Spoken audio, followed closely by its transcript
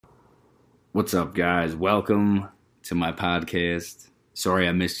What's up, guys? Welcome to my podcast. Sorry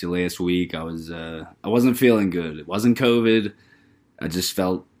I missed you last week. I wasn't feeling good. It wasn't COVID. I just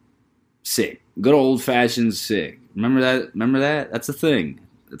felt sick. Good old fashioned sick. Remember that? That's a thing.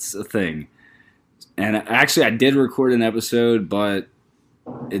 It's a thing. And actually, I did record an episode, but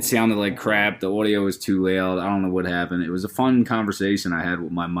it sounded like crap. The audio was too loud. I don't know what happened. It was a fun conversation I had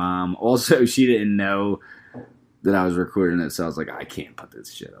with my mom. Also, she didn't know that I was recording it, so I was like, I can't put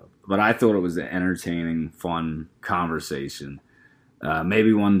this shit up. But I thought it was an entertaining, fun conversation.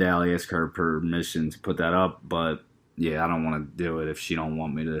 Maybe one day I'll ask her permission to put that up, but yeah, I don't want to do it if she don't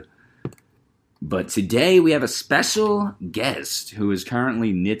want me to. But today we have a special guest who is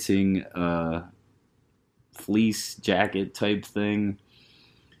currently knitting a fleece jacket type thing.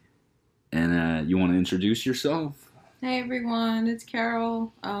 And you want to introduce yourself? Hey everyone, it's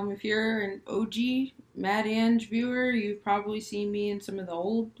Carol. If you're an OG Mad Ange viewer, you've probably seen me in some of the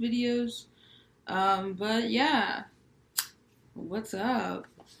old videos. But yeah, what's up?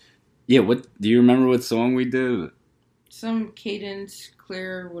 Yeah, what do you remember what song we did? Some Cadence,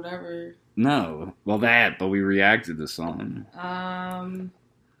 Clear, whatever. No, well but we reacted to something.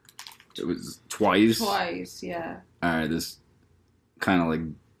 It was Twice. Twice, yeah. Alright, this kind of like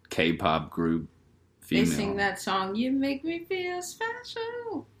K-pop group. Female. They sing that song, You Make Me Feel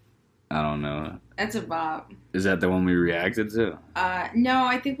Special. I don't know. That's a bop. Is that the one we reacted to? No,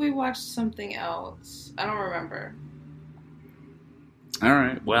 I think we watched something else. I don't remember.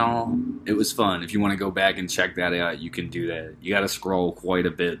 Alright, well, it was fun. If you want to go back and check that out, you can do that. You gotta scroll quite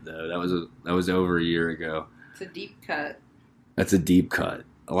a bit, though. That was over a year ago. It's a deep cut. That's a deep cut.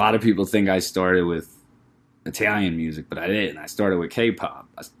 A lot of people think I started with Italian music, but I didn't. I started with K-pop.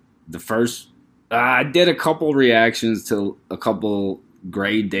 I did a couple reactions to a couple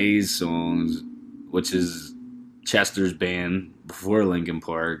Gray Days songs, which is Chester's band before Linkin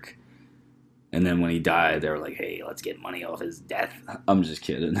Park. And then when he died, they were like, hey, let's get money off his death. I'm just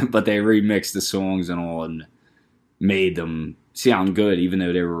kidding. But they remixed the songs and all and made them sound good, even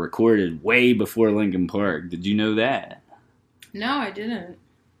though they were recorded way before Linkin Park. Did you know that? No, I didn't.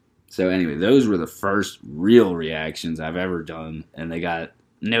 So anyway, those were the first real reactions I've ever done. And they got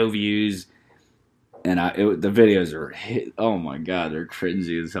no views. And the videos are, oh my god, they're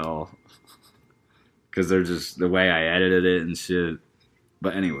cringy as hell. Because they're just the way I edited it and shit.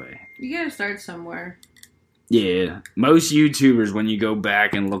 But anyway. You gotta start somewhere. Yeah. Most YouTubers, when you go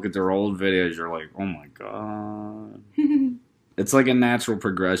back and look at their old videos, you're like, oh my god. It's like a natural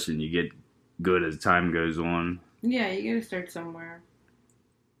progression. You get good as time goes on. Yeah, you gotta start somewhere.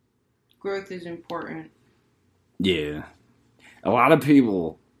 Growth is important. Yeah. A lot of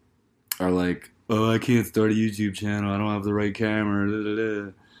people are like, oh, I can't start a YouTube channel. I don't have the right camera. Da, da,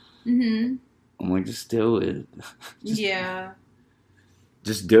 da. Mm-hmm. I'm like, just do it. Yeah.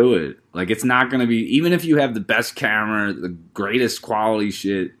 Just do it. Like, it's not going to be, even if you have the best camera, the greatest quality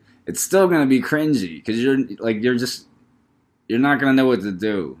shit, it's still going to be cringy. Because you're not going to know what to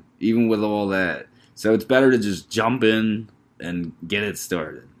do, even with all that. So it's better to just jump in and get it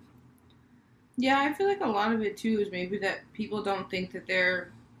started. Yeah, I feel like a lot of it, too, is maybe that people don't think that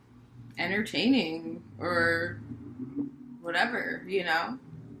they're entertaining or whatever, you know?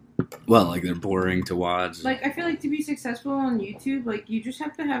 Well, like they're boring to watch. Like, I feel like to be successful on YouTube, like, you just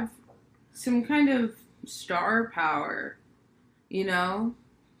have to have some kind of star power, you know?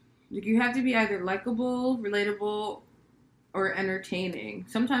 Like, you have to be either likable, relatable, or entertaining.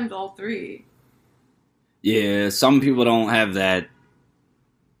 Sometimes all three. Yeah, some people don't have that.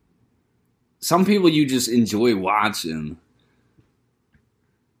 Some people you just enjoy watching.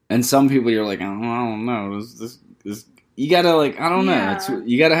 And some people you're like, I don't know, this you gotta, like, I don't know.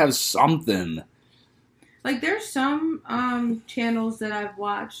 You gotta have something. Like, there's some channels that I've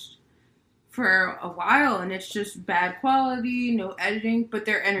watched for a while, and it's just bad quality, no editing, but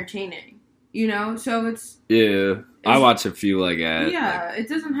they're entertaining. You know? So it's... Yeah. I watch a few like that. Yeah, like, it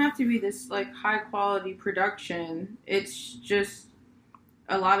doesn't have to be this, like, high-quality production. It's just...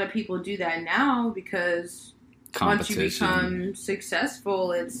 A lot of people do that now because once you become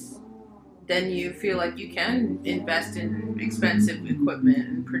successful, then you feel like you can invest in expensive equipment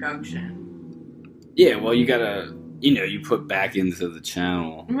and production. Yeah, well, you gotta, you put back into the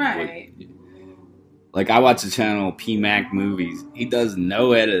channel. Right. Like I watch the channel PMac Movies. He does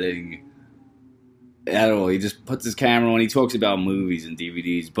no editing at all. He just puts his camera on. He talks about movies and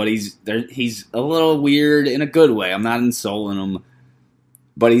DVDs, but he's a little weird in a good way. I'm not insulting him.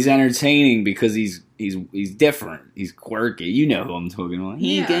 But he's entertaining because he's different. He's quirky. You know who I'm talking about.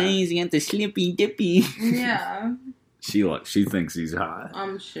 Hey guys, you got the slippy dippy. Yeah. She thinks he's hot.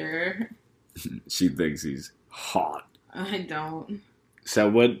 I'm sure. She thinks he's hot. I don't. So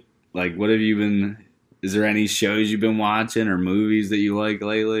what Like, what have you been? Is there any shows you've been watching or movies that you like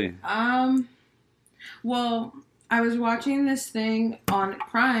lately? Well, I was watching this thing on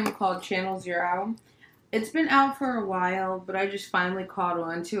Prime called Channel Zero. It's been out for a while, but I just finally caught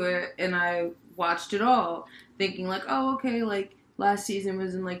on to it, and I watched it all, thinking like, oh, okay, like last season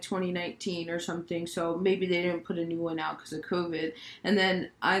was in like 2019 or something, so maybe they didn't put a new one out because of COVID. And then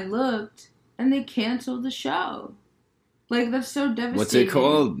I looked, and they canceled the show. Like, that's so devastating. What's it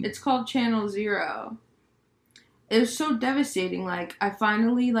called? It's called Channel Zero. It was so devastating. Like, I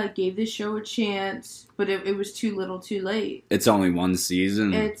finally, like, gave this show a chance, but it was too little too late. It's only one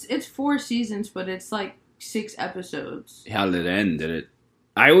season? It's 4 seasons, but it's, like, 6 episodes. How did it end? Did it...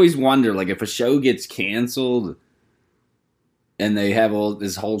 I always wonder, like, if a show gets canceled and they have all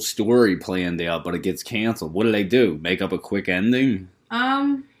this whole story planned out, but it gets canceled, what do they do? Make up a quick ending?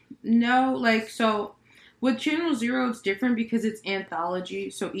 No, like, so... With Channel Zero, it's different because it's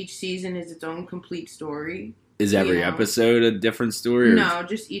anthology, so each season is its own complete story. Is every episode a different story? No,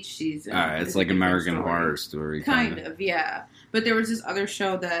 just each season. Alright, it's like American Horror Story. Kind of, yeah. But there was this other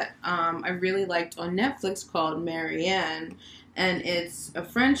show that I really liked on Netflix called Marianne, and it's a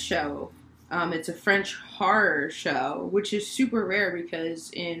French show. It's a French horror show, which is super rare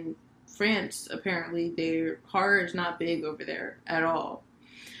because in France, apparently, their horror is not big over there at all.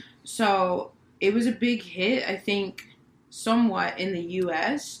 So... It was a big hit, I think, somewhat in the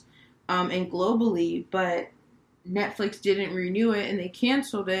U.S. And globally, but Netflix didn't renew it, and they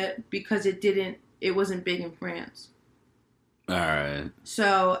canceled it because it wasn't big in France. All right.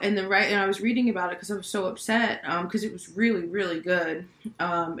 So, and I was reading about it because I was so upset because it was really, really good.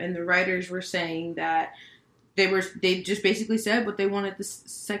 And the writers were saying that they just basically said what they wanted the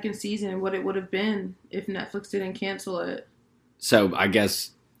second season, what it would have been if Netflix didn't cancel it. So, I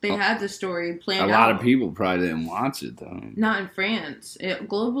guess... They had the story planned out. A lot of people probably didn't watch it, though. Not in France.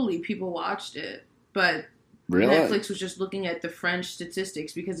 Globally, people watched it. But really? Netflix was just looking at the French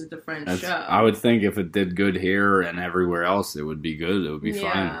statistics because it's a French show. I would think if it did good here and everywhere else, it would be good. It would be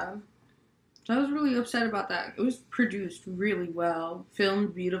fine. So I was really upset about that. It was produced really well.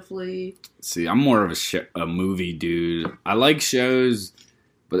 Filmed beautifully. See, I'm more of a movie dude. I like shows,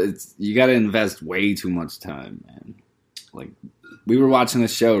 but you got to invest way too much time, man. Like... We were watching the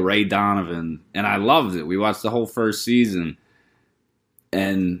show, Ray Donovan, and I loved it. We watched the whole first season,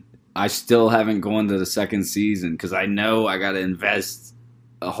 and I still haven't gone to the second season because I know I got to invest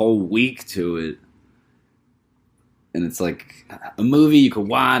a whole week to it. And it's like a movie you could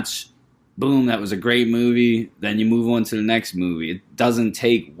watch, boom, that was a great movie, then you move on to the next movie. It doesn't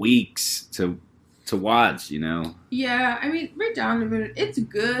take weeks to watch, you know? Yeah, I mean, Ray Donovan, it's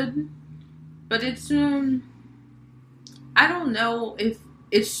good, but it's... I don't know if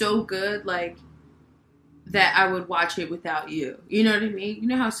it's so good, like, that I would watch it without you. You know what I mean? You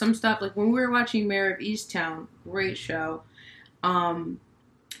know how some stuff, like, when we were watching Mayor of Easttown, great show, I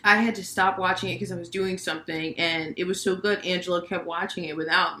had to stop watching it because I was doing something, and it was so good, Angela kept watching it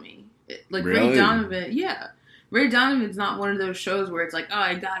without me. Really? Ray Donovan, yeah. Ray Donovan's not one of those shows where it's like, oh,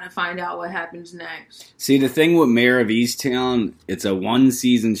 I gotta find out what happens next. See, the thing with Mayor of Easttown, it's a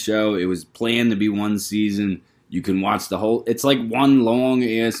one-season show. It was planned to be one season. You can watch the whole... It's like one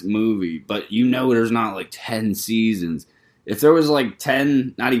long-ass movie, but you know there's not like 10 seasons. If there was like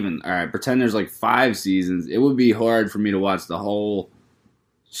 10, not even... Alright, pretend there's like 5 seasons. It would be hard for me to watch the whole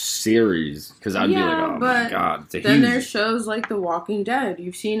series. Because I'd be like, oh my god. Then there's shows like The Walking Dead.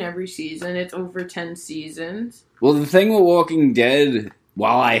 You've seen every season. It's over 10 seasons. Well, the thing with Walking Dead...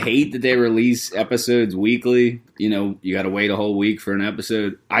 While I hate that they release episodes weekly, you know, you got to wait a whole week for an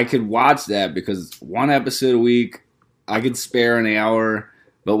episode, I could watch that because one episode a week, I could spare an hour.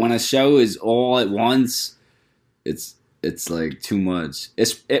 But when a show is all at once, it's like too much.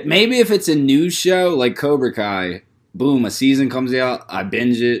 Maybe if it's a new show like Cobra Kai, boom, a season comes out, I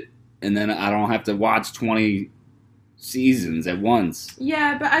binge it, and then I don't have to watch 20 seasons at once.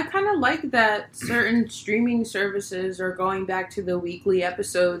 Yeah, but I kind of like that certain streaming services are going back to the weekly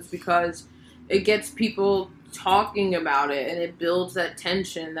episodes because it gets people talking about it and it builds that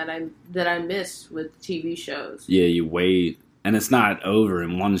tension that I miss with TV shows. Yeah, you wait and it's not over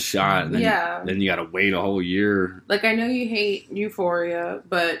in one shot. And then you got to wait a whole year. Like, I know you hate Euphoria,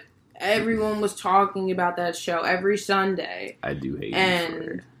 but everyone was talking about that show every Sunday. I do hate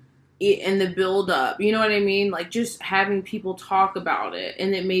Euphoria. And the build up, you know what I mean? Like, just having people talk about it,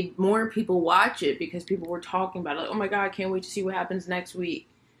 and it made more people watch it because people were talking about it. Like, oh my god, I can't wait to see what happens next week.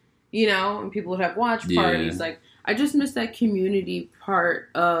 You know, and people would have watch parties. Like, I just miss that community part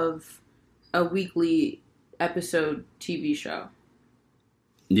of a weekly episode TV show.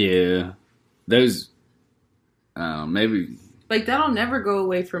 Yeah, those maybe Like, that'll never go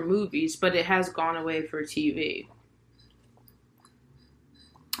away for movies, but it has gone away for TV.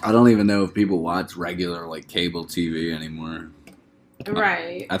 I don't even know if people watch regular, like, cable TV anymore.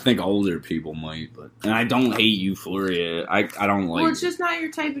 Right. I think older people might, but... And I don't hate Euphoria. I don't like... Well, it's just not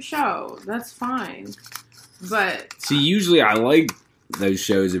your type of show. That's fine. But... See, usually I like those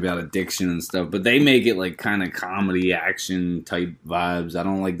shows about addiction and stuff, but they make it, like, kind of comedy, action type vibes. I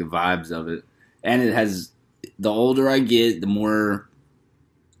don't like the vibes of it. And it has... The older I get, the more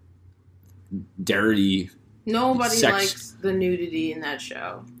dirty... Nobody likes the nudity in that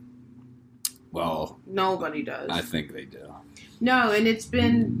show. Well... Nobody does. I think they do. No, and it's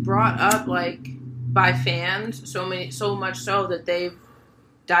been brought up, like, by fans so much so that they've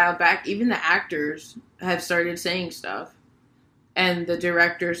dialed back. Even the actors have started saying stuff. And the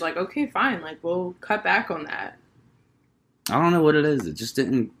director's like, okay, fine, like, we'll cut back on that. I don't know what it is. It just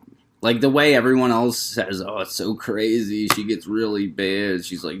didn't... Like, the way everyone else says, oh, it's so crazy, she gets really bad,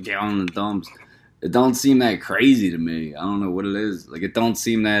 she's, like, down in the dumps. It don't seem that crazy to me. I don't know what it is. Like, it don't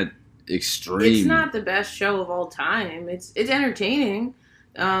seem that extreme. It's not the best show of all time. It's entertaining.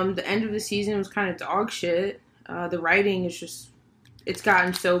 The end of the season was kind of dog shit. The writing is just... It's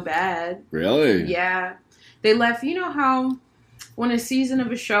gotten so bad. Really? Yeah. They left... You know how when a season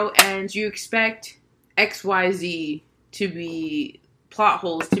of a show ends, you expect XYZ to be... plot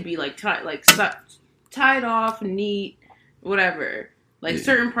holes to be like tied off, neat, whatever. Like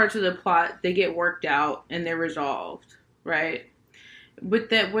certain parts of the plot, they get worked out and they're resolved, right? With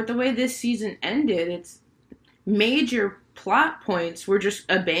the way this season ended, it's major plot points were just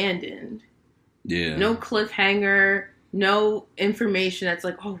abandoned. Yeah. No cliffhanger, no information that's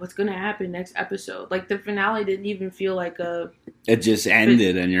like, oh, what's gonna happen next episode? Like the finale didn't even feel like a. It just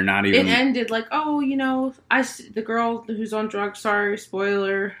ended, and you're not even. It ended like, oh, you know, the girl who's on drugs. Sorry,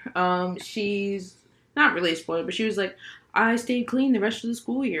 spoiler. She's not really a spoiler, but she was like, I stayed clean the rest of the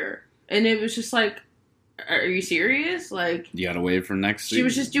school year, and it was just like, are you serious? Like, you gotta wait for next season. She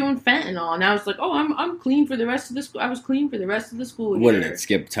was just doing fentanyl, and I was like, oh, I'm clean for the rest of the school. I was clean for the rest of the school year. What did it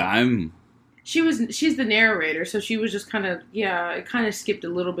skip time? She's the narrator, so she was just kind of, it kind of skipped a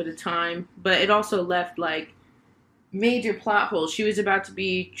little bit of time, but it also left, like, major plot holes. She was about to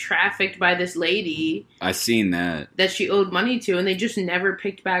be trafficked by this lady. I seen that. That she owed money to, and they just never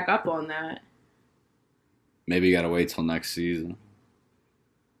picked back up on that. Maybe you gotta wait till next season.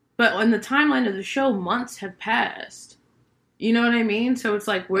 But on the timeline of the show, months have passed. You know what I mean? So it's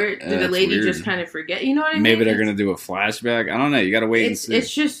like, where did the lady weird. Just kind of forget? You know what I mean? Maybe they're going to do a flashback. I don't know. You got to wait and see.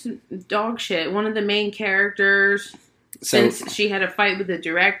 It's just dog shit. One of the main characters, since she had a fight with the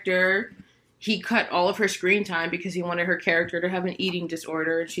director, he cut all of her screen time because he wanted her character to have an eating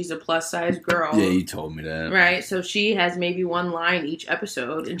disorder. And she's a plus-size girl. Yeah, you told me that. Right? So she has maybe one line each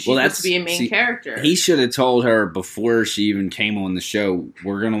episode, and she's supposed to be a main character. He should have told her before she even came on the show,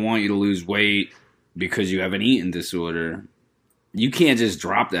 we're going to want you to lose weight because you have an eating disorder. You can't just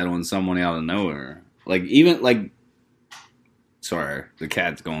drop that on someone out of nowhere. Like, even, like... Sorry, the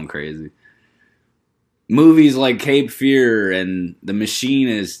cat's going crazy. Movies like Cape Fear and The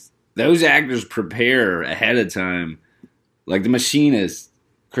Machinist, those actors prepare ahead of time. Like, The Machinist,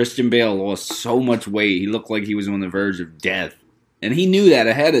 Christian Bale lost so much weight. He looked like he was on the verge of death. And he knew that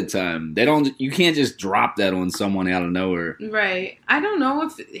ahead of time. You can't just drop that on someone out of nowhere. Right. I don't know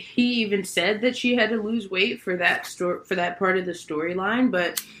if he even said that she had to lose weight for that part of the storyline,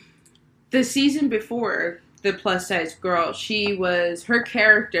 but the season before, the plus size girl, her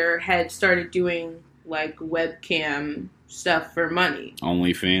character had started doing like webcam stuff for money.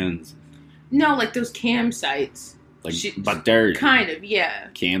 OnlyFans. No, like those cam sites. Like, but dirty. Kind of, yeah.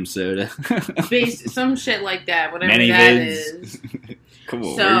 Cam soda. Some shit like that, whatever that is. Come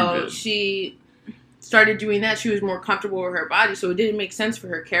on. So she started doing that. She was more comfortable with her body, so it didn't make sense for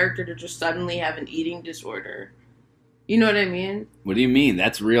her character to just suddenly have an eating disorder. You know what I mean? What do you mean?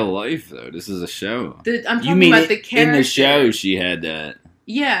 That's real life, though. This is a show. I'm talking about the character. In the show, she had that.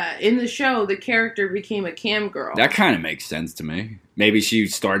 Yeah, in the show, the character became a cam girl. That kind of makes sense to me. Maybe she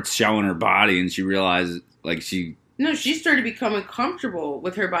starts showing her body and she realizes, like, No, she started becoming comfortable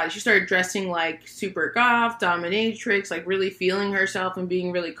with her body. She started dressing like super goth, dominatrix, like really feeling herself and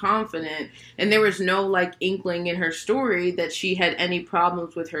being really confident. And there was no like inkling in her story that she had any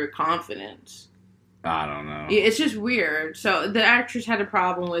problems with her confidence. I don't know. It's just weird. So the actress had a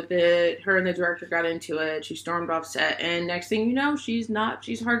problem with it. Her and the director got into it. She stormed off set. And next thing you know, she's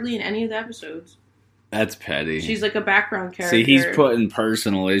hardly in any of the episodes. That's petty. She's like a background character. See, he's putting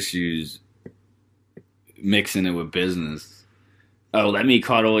personal issues, mixing it with business. Oh, let me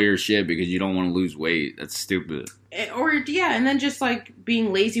cut all your shit because you don't want to lose weight. That's stupid. And then just like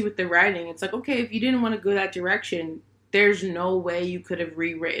being lazy with the writing. It's like, okay, if you didn't want to go that direction, there's no way you could have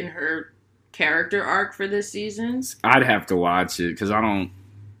rewritten her character arc for this season. I'd have to watch it because I don't.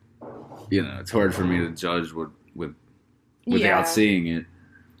 It's hard for me to judge without seeing it.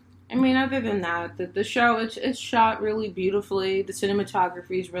 I mean, other than that, the show it's shot really beautifully. The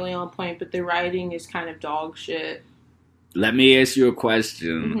cinematography is really on point, but the writing is kind of dog shit. Let me ask you a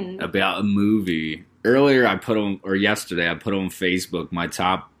question about a movie. Earlier, yesterday, I put on Facebook my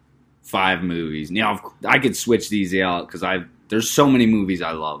top 5 movies. Now, I could switch these out because there's so many movies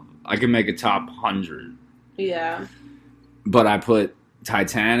I love. I can make a top 100. Yeah. But I put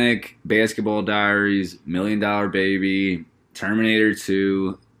Titanic, Basketball Diaries, $1 Million Baby, Terminator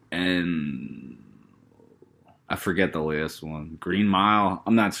 2, and I forget the last one. Green Mile?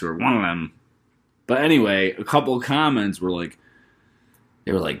 I'm not sure. One of them. But anyway, a couple of comments were like,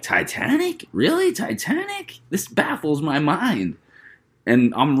 Titanic? Really? Titanic? This baffles my mind.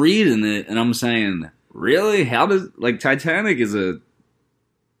 And I'm reading it and I'm saying, really? Titanic is a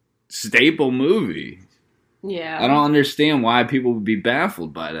staple movie. Yeah. I don't understand why people would be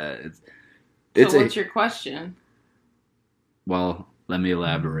baffled by that. What's your question? Well, let me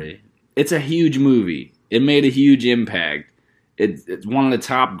elaborate. It's a huge movie. It made a huge impact. It's one of the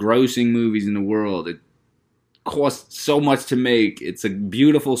top grossing movies in the world. It cost so much to make. It's a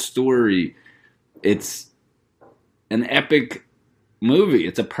beautiful story. It's an epic movie.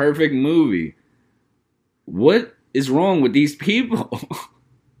 It's a perfect movie. What is wrong with these people?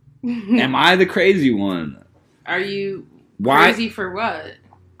 Am I the crazy one? Are you crazy for what?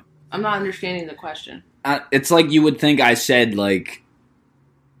 I'm not understanding the question. It's like you would think I said like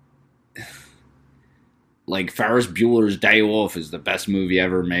Ferris Bueller's Day Off is the best movie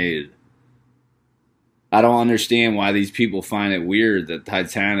ever made. I don't understand why these people find it weird that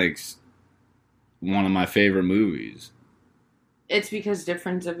Titanic's one of my favorite movies. It's because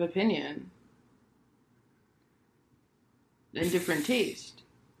difference of opinion and different taste.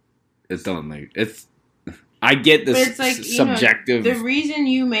 It doesn't make it's. I get this. It's like subjective. The reason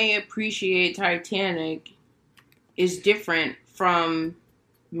you may appreciate Titanic is different from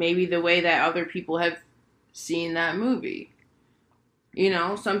maybe the way that other people have seen that movie.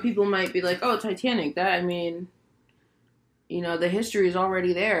 Some people might be like, "Oh, Titanic." The history is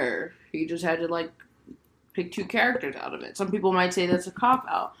already there. You just had to pick 2 characters out of it. Some people might say that's a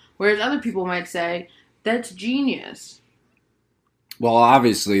cop-out, whereas other people might say that's genius. Well,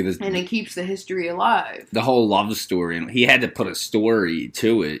 obviously, and it keeps the history alive. The whole love story, and he had to put a story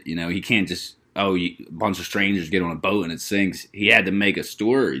to it. He can't just a bunch of strangers get on a boat and it sinks. He had to make a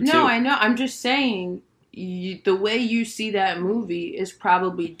story. No, I know. I'm just saying the way you see that movie is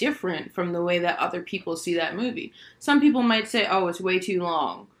probably different from the way that other people see that movie. Some people might say, "Oh, it's way too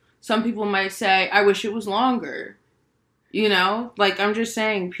long." Some people might say, "I wish it was longer." I'm just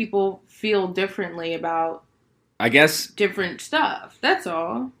saying people feel differently about, I guess, different stuff. That's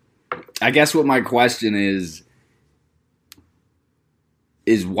all. I guess what my question is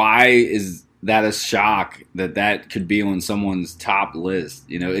why is that a shock that could be on someone's top list?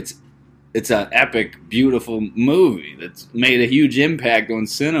 It's an epic, beautiful movie that's made a huge impact on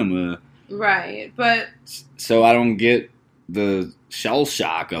cinema. Right, but so I don't get the shell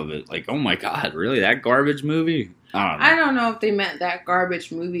shock of it. Like, oh my God, really? That garbage movie? I don't know if they meant that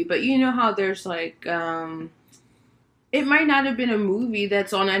garbage movie, but you know how there's it might not have been a movie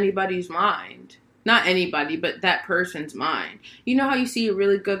that's on anybody's mind. Not anybody, but that person's mind. You know how you see a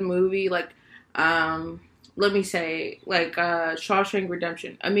really good movie, let me say, Shawshank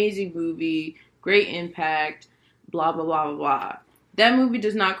Redemption. Amazing movie, great impact, blah, blah, blah, blah, blah. That movie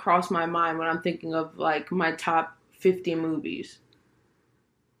does not cross my mind when I'm thinking of, my top 50 movies.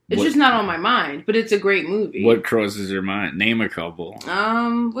 It's just not on my mind, but it's a great movie. What crosses your mind? Name a couple.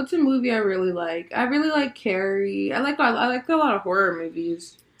 What's a movie I really like? I really like Carrie. I like a lot of horror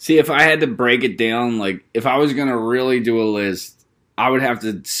movies. See, if I had to break it down, if I was gonna really do a list, I would have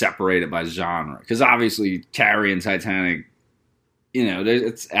to separate it by genre. Because obviously, Carrie and Titanic,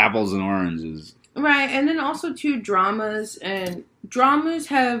 it's apples and oranges. Right, and then also too, dramas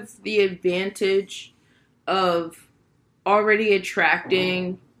have the advantage of already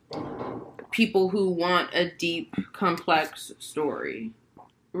attracting people who want a deep, complex story,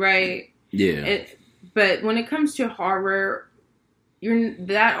 right? Yeah. But when it comes to horror,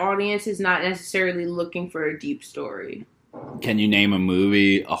 that audience is not necessarily looking for a deep story. Can you name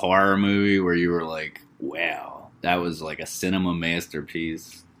a horror movie, where you were like, wow, that was a cinema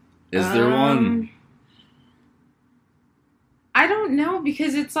masterpiece? Is there one? I don't know,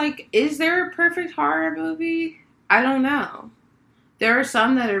 because it's is there a perfect horror movie? I don't know. There are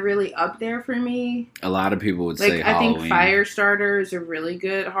some that are really up there for me. A lot of people would say I Halloween. think Firestarter is a really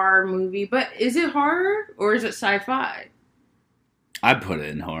good horror movie. But is it horror or is it sci-fi? I put it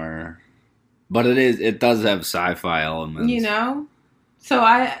in horror. But it does have sci-fi elements. You know? So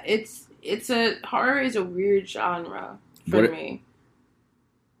horror is a weird genre for me.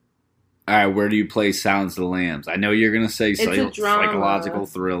 Alright, where do you place Silence of the Lambs? I know you're going to say psychological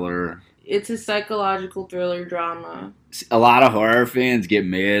thriller. It's a psychological thriller drama. A lot of horror fans get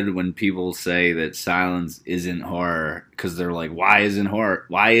mad when people say that Silence isn't horror because they're like, why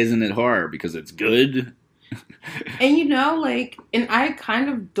isn't it horror? Because it's good? And and I kind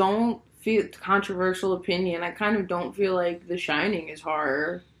of don't feel controversial opinion. I kind of don't feel like The Shining is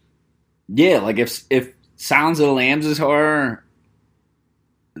horror. Yeah, like if Silence of the Lambs is horror,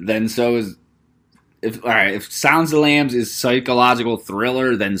 then so is if Silence of the Lambs is psychological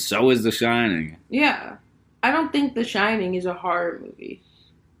thriller, then so is The Shining. Yeah. I don't think The Shining is a horror movie.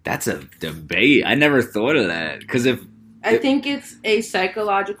 That's a debate. I never thought of that. Because I think it's a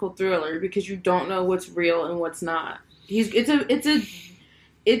psychological thriller because you don't know what's real and what's not. You're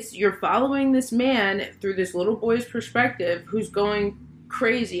following this man through this little boy's perspective who's going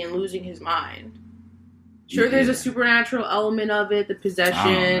crazy and losing his mind. Sure, there's a supernatural element of it, the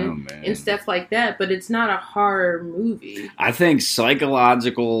possession and stuff like that, but it's not a horror movie. I think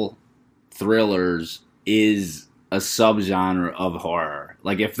psychological thrillers is a subgenre of horror.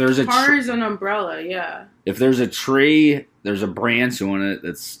 Like if there's horror is an umbrella, yeah. If there's a tree, there's a branch on it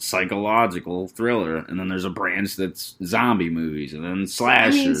that's psychological thriller, and then there's a branch that's zombie movies, and then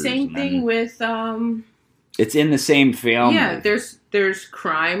slashers. I mean, same thing with it's in the same family. Yeah, there's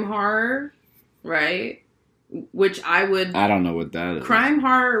crime horror, right? Which I don't know what that is. Crime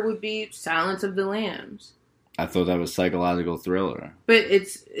horror would be Silence of the Lambs. I thought that was psychological thriller. But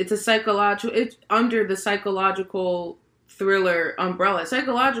it's under the psychological thriller umbrella.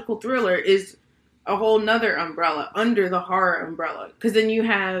 Psychological thriller is a whole nother umbrella under the horror umbrella. Because then you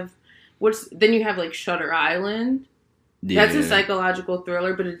have like Shutter Island. Yeah. That's a psychological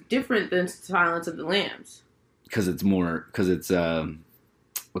thriller, but it's different than Silence of the Lambs. Because it's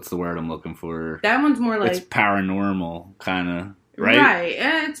what's the word I'm looking for? That one's more like... It's paranormal, kind of, right? Right.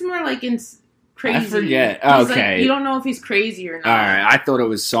 It's more like crazy. I forget. Okay. Like, you don't know if he's crazy or not. All right. I thought it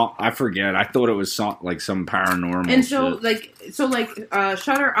was I forget. I thought it was like some paranormal and so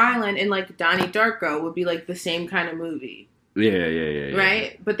Shutter Island and like Donnie Darko would be like the same kind of movie. Yeah.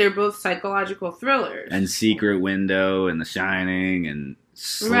 Right? But they're both psychological thrillers. And Secret Window and The Shining and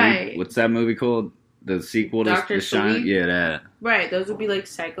Sleep. Right. What's that movie called? The sequel to The Shining? Yeah, that. Right. Those would be like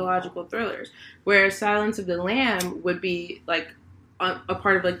psychological thrillers. Whereas Silence of the Lamb would be like a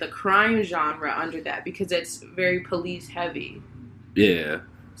part of like the crime genre under that because it's very police heavy. Yeah.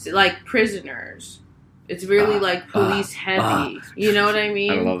 So, like Prisoners. It's really like police heavy. You know what I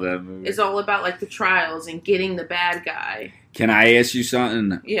mean? I love that movie. It's all about like the trials and getting the bad guy. Can I ask you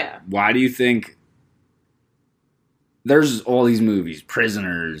something? Yeah. Why do you think there's all these movies?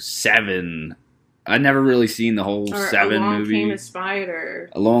 Prisoners, Seven. I've never really seen the whole Seven movie. Along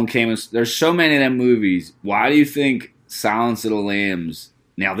Came a Spider. There's so many of them movies. Why do you think Silence of the Lambs...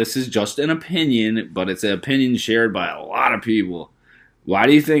 Now, this is just an opinion, but it's an opinion shared by a lot of people. Why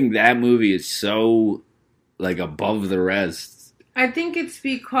do you think that movie is so, like, above the rest? I think it's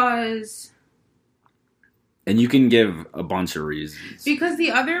because... And you can give a bunch of reasons. Because the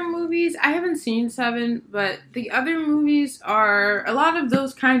other movies... I haven't seen Seven, but the other movies are... A lot of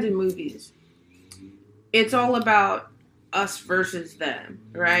those kinds of movies... It's all about us versus them,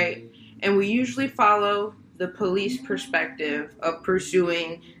 right? And we usually follow the police perspective of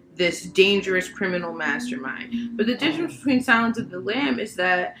pursuing this dangerous criminal mastermind. But the difference between Silence of the Lamb is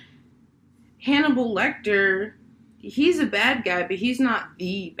that Hannibal Lecter, he's a bad guy, but he's not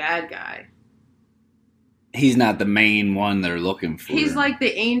the bad guy. He's not the main one they're looking for. He's like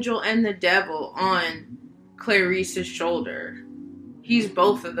the angel and the devil on Clarice's shoulder. He's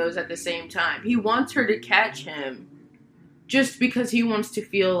both of those at the same time. He wants her to catch him just because he wants to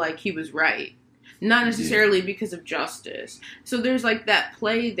feel like he was right. Not necessarily because of justice. So there's like that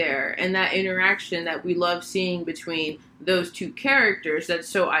play there and that interaction that we love seeing between those two characters that's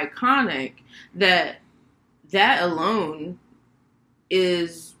so iconic that alone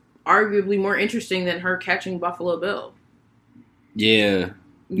is arguably more interesting than her catching Buffalo Bill. Yeah.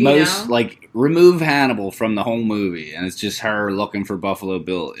 Remove Hannibal from the whole movie, and it's just her looking for Buffalo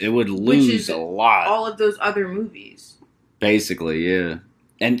Bill. It would lose a lot. All of those other movies. Basically, yeah.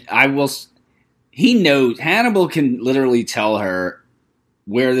 And he knows, Hannibal can literally tell her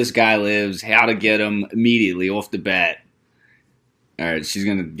where this guy lives, how to get him immediately off the bat. Alright, she's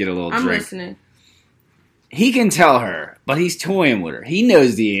gonna get a little drink. I'm listening. He can tell her, but he's toying with her. He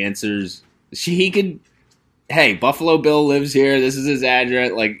knows the answers. hey, Buffalo Bill lives here. This is his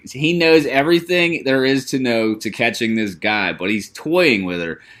address. Like, he knows everything there is to know to catching this guy, but he's toying with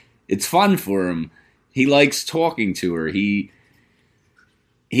her. It's fun for him. He likes talking to her. He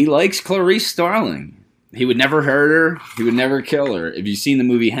likes Clarice Starling. He would never hurt her. He would never kill her. If you've seen the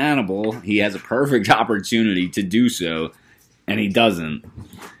movie Hannibal, he has a perfect opportunity to do so, and he doesn't.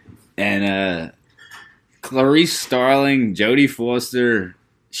 And Clarice Starling, Jodie Foster,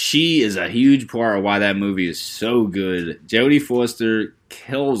 she is a huge part of why that movie is so good. Jodie Foster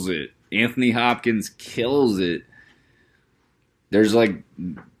kills it. Anthony Hopkins kills it. There's like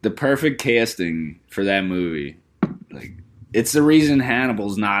the perfect casting for that movie. Like, it's the reason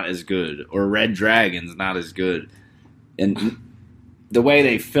Hannibal's not as good, or Red Dragon's not as good. And the way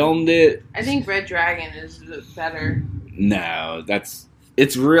they filmed it... I think Red Dragon is better. No,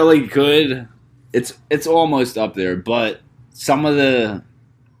 it's really good. It's almost up there, but some of the...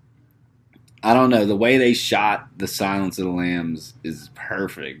 I don't know, the way they shot The Silence of the Lambs is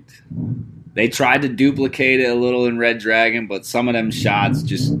perfect. They tried to duplicate it a little in Red Dragon, but some of them shots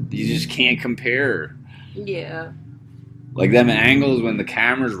you just can't compare. Yeah. Like them angles when the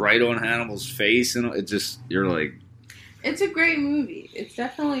camera's right on Hannibal's face, and it just, you're like... It's a great movie. It's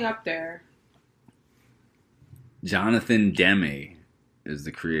definitely up there. Jonathan Demme is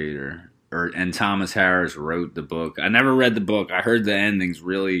the creator. And Thomas Harris wrote the book. I never read the book. I heard the ending's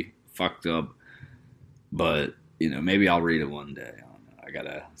really fucked up. But, maybe I'll read it one day. I don't know. I got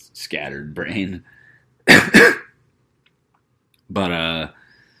a scattered brain. But,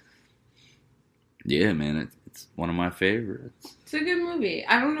 yeah, man, it's one of my favorites. It's a good movie.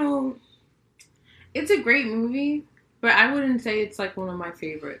 I don't know. It's a great movie, but I wouldn't say it's like one of my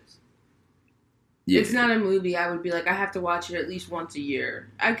favorites. Yeah. It's not a movie I would be like, I have to watch it at least once a year.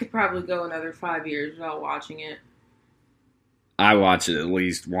 I could probably go another 5 years without watching it. I watch it at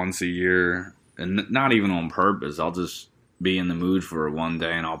least once a year, and not even on purpose. I'll just be in the mood for it one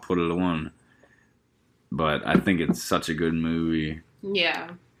day, and I'll put it on. But I think it's such a good movie.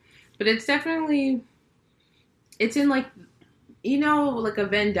 Yeah. But it's definitely... It's in, like, like a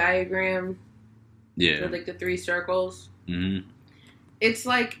Venn diagram? Yeah. With, like, the 3 circles? Mm-hmm. It's,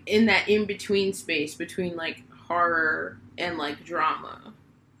 like, in that in-between space between, like, horror and, like, drama.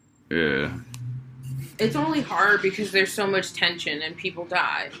 Yeah. It's only horror because there's so much tension and people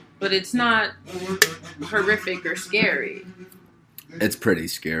die. But it's not horrific or scary. It's pretty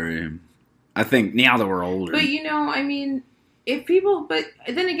scary. I think now that we're older. But, if people... But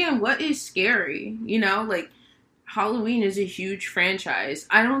then again, what is scary? Like, Halloween is a huge franchise.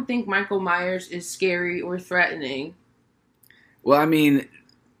 I don't think Michael Myers is scary or threatening. Well,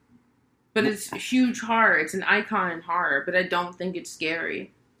 But it's huge horror. It's an icon in horror, but I don't think it's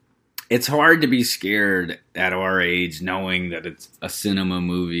scary. It's hard to be scared at our age knowing that it's a cinema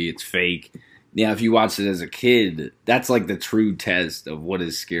movie, it's fake. Yeah, if you watched it as a kid, that's like the true test of what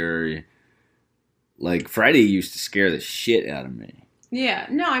is scary. Like, Freddy used to scare the shit out of me. Yeah,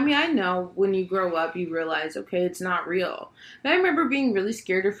 no, I know when you grow up, you realize, okay, it's not real. And I remember being really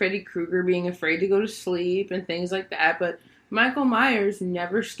scared of Freddy Krueger, being afraid to go to sleep and things like that, but Michael Myers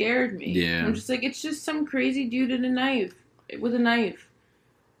never scared me. Yeah. I'm just like, it's just some crazy dude with a knife.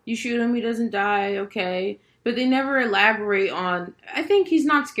 You shoot him, he doesn't die, okay. But they never elaborate on... I think he's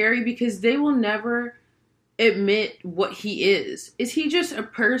not scary because they will never admit what he is. Is he just a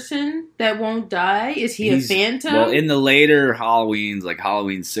person that won't die? Is he a phantom? Well, in the later Halloweens, like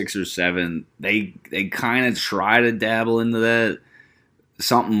Halloween 6 or 7, they kind of try to dabble into that.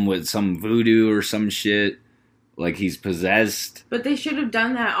 Something with some voodoo or some shit. Like he's possessed. But they should have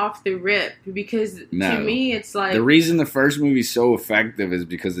done that off the rip because to me it's like... The reason the first movie's so effective is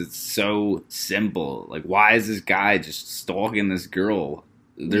because it's so simple. Like, why is this guy just stalking this girl?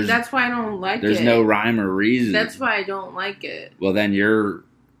 That's why I don't like it. There's no rhyme or reason. That's why I don't like it. Well, then you're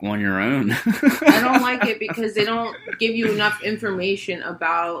on your own. I don't like it because they don't give you enough information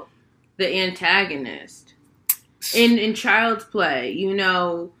about the antagonist. In Child's Play,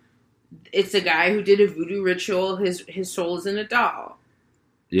 it's a guy who did a voodoo ritual. His soul is in a doll.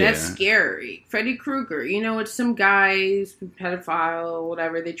 Yeah. That's scary. Freddy Krueger, it's some guy, pedophile or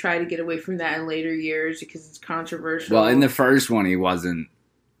whatever. They try to get away from that in later years because it's controversial. Well, in the first one, he wasn't.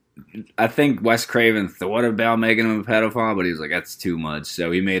 I think Wes Craven thought about making him a pedophile, but he was like, that's too much. So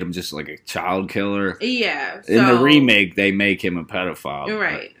he made him just like a child killer. Yeah. In the remake, they make him a pedophile.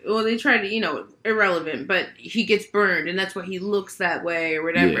 Right. Well, they try to, irrelevant, but he gets burned, and that's why he looks that way or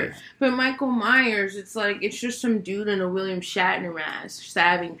whatever. Yeah. But Michael Myers, it's like, it's just some dude in a William Shatner mask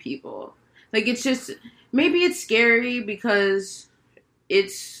stabbing people. Like, it's just, maybe it's scary because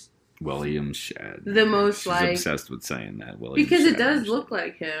it's William Shatner. The most She's like obsessed with saying that. William because Shatner. It does look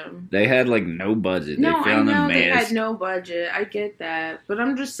like him. They had like no budget. No, they found I know a mask. they had no budget. I get that, but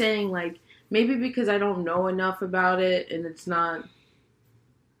I'm just saying like maybe because I don't know enough about it and it's not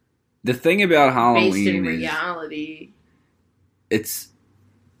the thing about Halloween based in reality. It's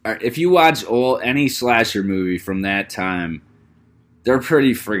if you watch any slasher movie from that time, they're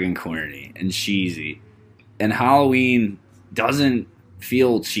pretty friggin' corny and cheesy. And Halloween doesn't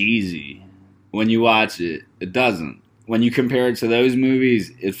feel cheesy when you watch it. It doesn't. When you compare it to those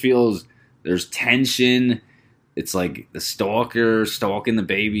movies, it feels there's tension. It's like the stalker stalking the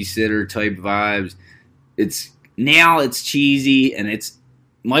babysitter type vibes. It's cheesy, and it's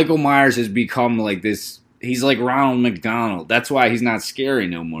Michael Myers has become like this. He's like Ronald McDonald. That's why he's not scary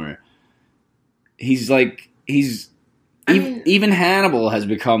no more. Even Hannibal has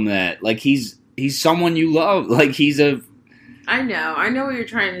become that. Like he's someone you love. Like I know what you're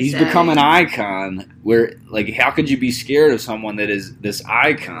trying to say. He's become an icon where, like, how could you be scared of someone that is this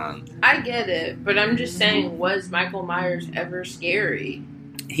icon? I get it, but I'm just saying, was Michael Myers ever scary?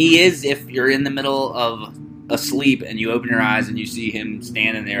 He is if you're in the middle of asleep and you open your eyes and you see him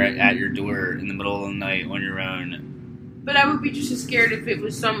standing there at your door in the middle of the night on your own. But I would be just as scared if it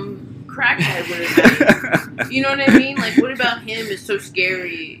was some crackhead with a You know what I mean? Like, what about him is so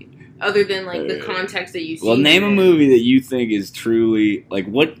scary? Other than, like, the context that you see. Well, name a movie that you think is truly, like,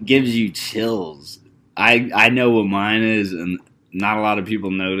 what gives you chills? I know what mine is, and not a lot of people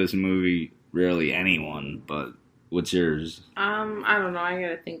know this movie, rarely anyone, but what's yours? I don't know. I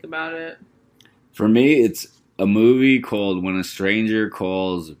gotta think about it. For me, it's a movie called When a Stranger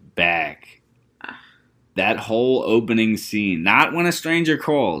Calls Back. That whole opening scene, not When a Stranger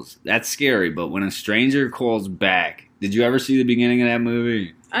Calls, that's scary, but When a Stranger Calls Back. Did you ever see the beginning of that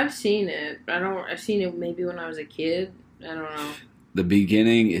movie? I've seen it. I've seen it maybe when I was a kid. I don't know. The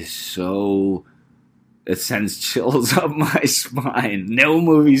beginning is so... It sends chills up my spine. No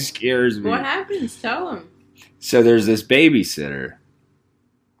movie scares me. What happens? Tell him. So there's this babysitter.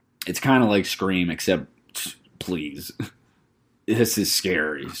 It's kind of like Scream, except, please. This is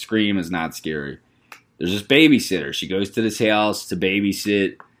scary. Scream is not scary. There's this babysitter. She goes to this house to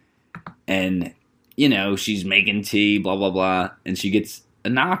babysit. And, you know, she's making tea, blah, blah, blah. And she gets a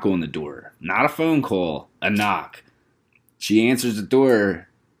knock on the door. Not a phone call, a knock. She answers the door,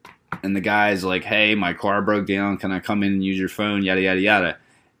 and the guy's like, hey, my car broke down. Can I come in and use your phone? Yada, yada, yada.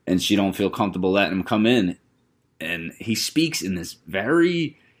 And she don't feel comfortable letting him come in. And he speaks in this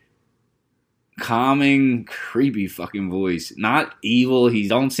very calming, creepy fucking voice. Not evil. He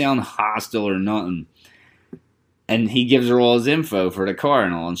don't sound hostile or nothing. And he gives her all his info for the car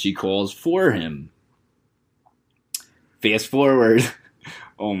and all, and she calls for him. Fast forward.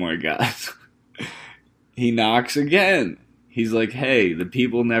 Oh my God. He knocks again. He's like, hey, the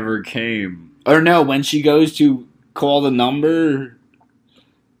people never came. Or no, when she goes to call the number,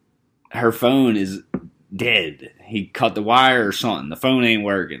 her phone is dead. He cut the wire or something. The phone ain't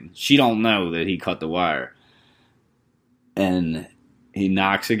working. She don't know that he cut the wire. And he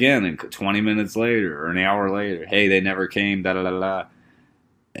knocks again, and 20 minutes later or an hour later, hey, they never came, da da da da.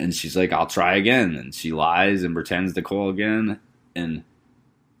 And she's like, I'll try again. And she lies and pretends to call again. And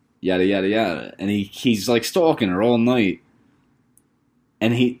yada, yada, yada. And he's like stalking her all night.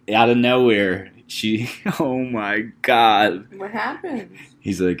 And he, out of nowhere, oh my God. What happened?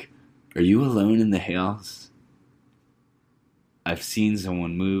 He's like, are you alone in the house? I've seen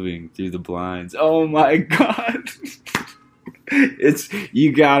someone moving through the blinds. Oh my God.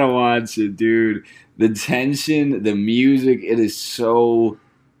 You gotta watch it, dude. The tension, the music, it is so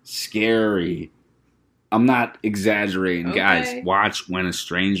scary. I'm not exaggerating. Okay. Guys, watch When a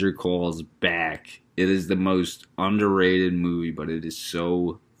Stranger Calls Back. It is the most underrated movie, but it is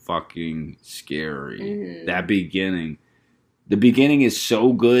so fucking scary. Mm-hmm. That beginning. The beginning is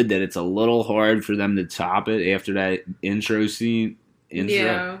so good that it's a little hard for them to top it after that intro scene.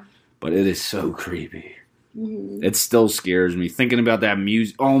 Yeah. But it is so creepy. Mm-hmm. It still scares me. Thinking about that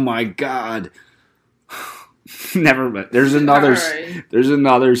music. Oh my God. Never mind. There's another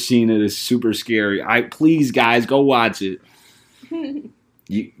scene that is super scary. Please, guys, go watch it.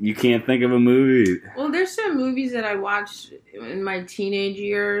 You can't think of a movie. Well, there's some movies that I watched in my teenage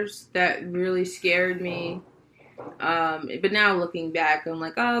years that really scared me. But now looking back, I'm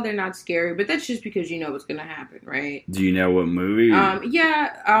like, oh, they're not scary. But that's just because you know what's going to happen, right? Do you know what movie?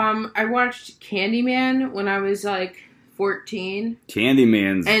 I watched Candyman when I was like 14.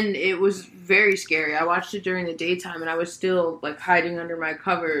 Candyman's. And it was very scary. I watched it during the daytime, and I was still like hiding under my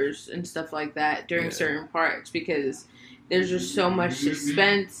covers and stuff like that during certain parts because there's just so much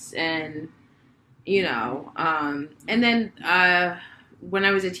suspense and, you know. And then when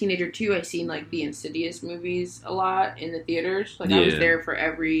I was a teenager too, I seen like the Insidious movies a lot in the theaters. Like I was there for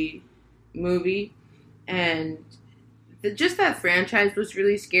every movie, and just that franchise was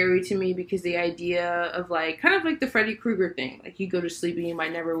really scary to me because the idea of like kind of like the Freddy Krueger thing, like you go to sleep and you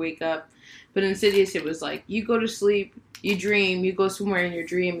might never wake up. But Insidious, it was like you go to sleep, you dream, you go somewhere in your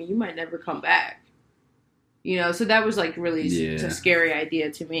dream, and you might never come back. You know, so that was like really a scary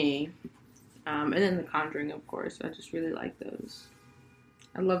idea to me. And then The Conjuring, of course. I just really like those.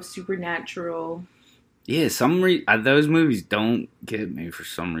 I love supernatural. Yeah, those movies don't get me for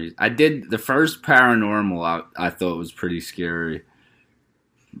some reason. I did the first Paranormal. I thought was pretty scary.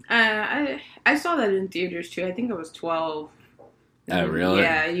 I saw that in theaters too. I think I was 12. Oh, really?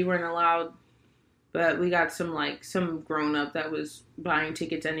 Yeah, you weren't allowed. But we got some grown up that was buying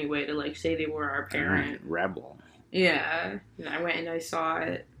tickets anyway to like say they were our parent. Rebel. Yeah, and I went and I saw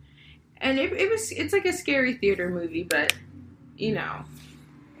it, and it's like a scary theater movie, but you know.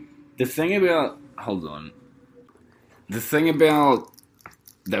 The thing about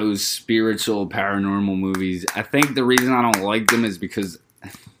those spiritual paranormal movies, I think the reason I don't like them is because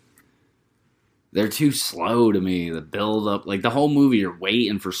they're too slow to me. The build up, like the whole movie, you're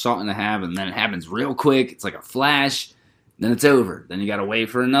waiting for something to happen, and then it happens real quick. It's like a flash, then it's over. Then you gotta wait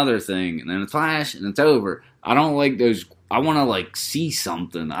for another thing, and then a flash, and it's over. I don't like those. I want to like see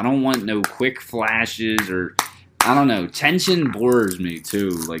something. I don't want no quick flashes or I don't know. Tension bores me too.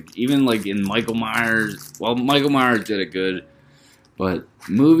 Like even like in Michael Myers. Well, Michael Myers did it good, but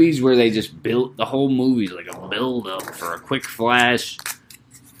movies where they just built the whole movie's like a build up for a quick flash.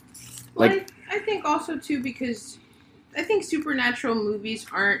 Like I think also too because I think supernatural movies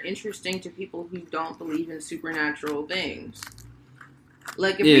aren't interesting to people who don't believe in supernatural things.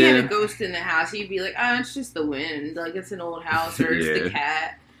 Like, if we had a ghost in the house, you'd be like, it's just the wind. Like, it's an old house, or it's the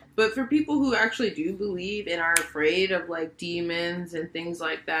cat. But for people who actually do believe and are afraid of, like, demons and things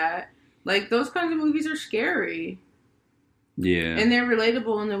like that, like, those kinds of movies are scary. Yeah. And they're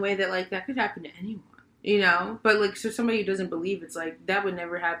relatable in the way that, like, that could happen to anyone, you know? But, like, so somebody who doesn't believe, it's like, that would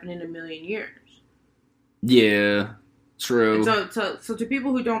never happen in a million years. Yeah, true. And so to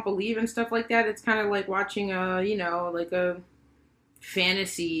people who don't believe in stuff like that, it's kind of like watching a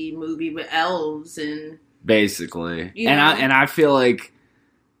fantasy movie with elves and basically, you know? and I feel like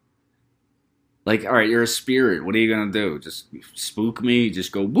all right, you're a spirit. What are you gonna do? Just spook me?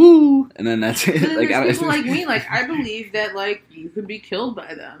 Just go woo, and then that's it. And like there's people like me, like I believe that like you could be killed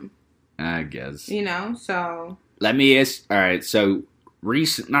by them. I guess So let me ask. All right, so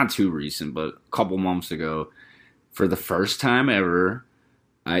not too recent, but a couple months ago, for the first time ever,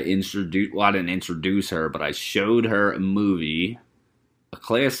 I didn't introduce her, but I showed her a movie. A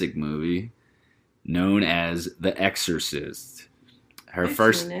classic movie known as The Exorcist. You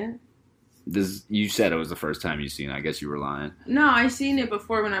said it was the first time you've seen it. I guess you were lying. No, I seen it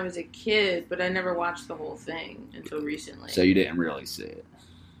before when I was a kid, but I never watched the whole thing until recently. So you didn't really see it.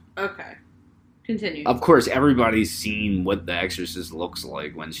 Okay. Continue. Of course, everybody's seen what The Exorcist looks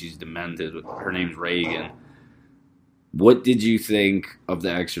like when she's demented. Her name's Reagan. What did you think of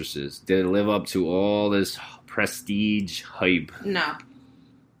The Exorcist? Did it live up to all this prestige hype? No.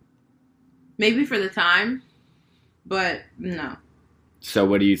 Maybe for the time, but no. So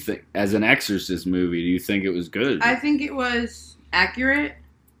what do you think? As an Exorcist movie, do you think it was good? I think it was accurate.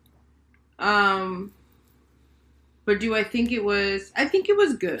 But do I think it was... I think it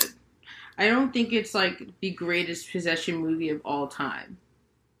was good. I don't think it's like the greatest possession movie of all time.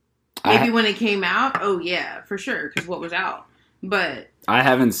 Maybe when it came out, oh yeah, for sure, because what was out. But I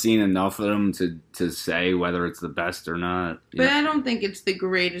haven't seen enough of them to say whether it's the best or not. But I don't think it's the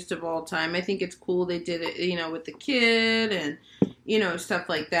greatest of all time. I think it's cool they did it, with the kid and, stuff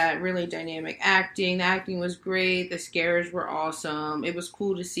like that. Really dynamic acting. The acting was great. The scares were awesome. It was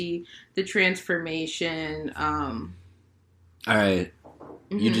cool to see the transformation. All right.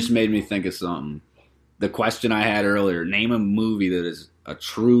 Mm-hmm. You just made me think of something. The question I had earlier, name a movie that is a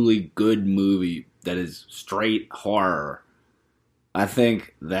truly good movie that is straight horror. I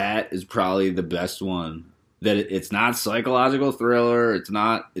think that is probably the best one. That it's not psychological thriller. It's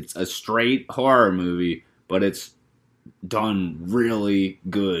a straight horror movie, but it's done really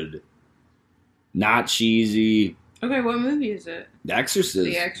good. Not cheesy. Okay, what movie is it? The Exorcist.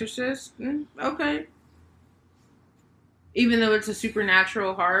 The Exorcist? Okay. Even though it's a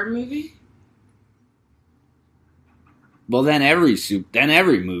supernatural horror movie? Well, then every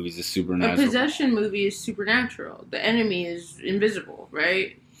movie is a supernatural. A possession movie is supernatural. The enemy is invisible,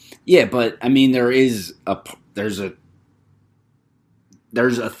 right? Yeah, but I mean, there's a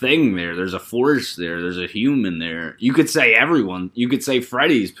thing there. There's a force there. There's a human there. You could say everyone. You could say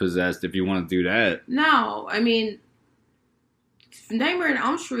Freddy's possessed if you want to do that. No, I mean, Nightmare on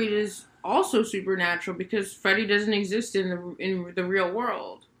Elm Street is also supernatural because Freddy doesn't exist in the real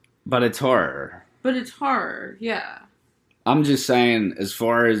world. But it's horror. But it's horror, yeah. I'm just saying, as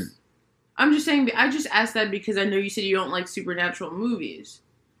far as... I just asked that because I know you said you don't like supernatural movies.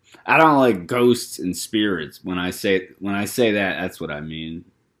 I don't like ghosts and spirits. When I say that, that's what I mean.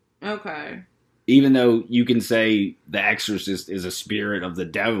 Okay. Even though you can say the exorcist is a spirit of the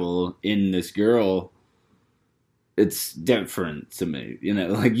devil in this girl, it's different to me. You know,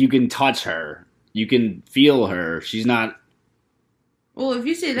 like, you can touch her. You can feel her. She's not... Well, if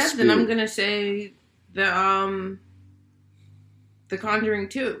you say that, then I'm going to say the Conjuring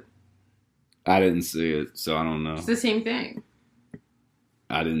 2. I didn't see it, so I don't know. It's the same thing.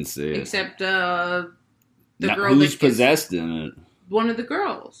 I didn't see it. Except the girl who's possessed in it? One of the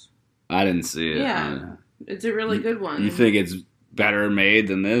girls. I didn't see it. Yeah. It's a really good one. You think it's better made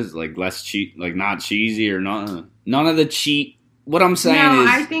than this? Like, less not cheesy or not? None of the cheat. What I'm saying is...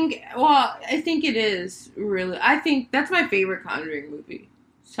 I think it is, really. I think that's my favorite Conjuring movie.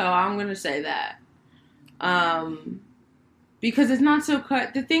 So I'm going to say that. Because it's not so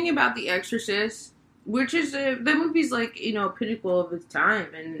cut. The thing about The Exorcist, which is the movie's like, pinnacle of its time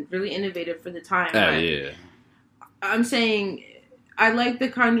and really innovative for the time. Oh, yeah. I'm saying I like The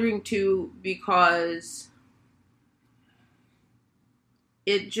Conjuring 2 because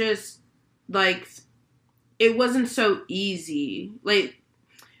it just, like, it wasn't so easy. Like,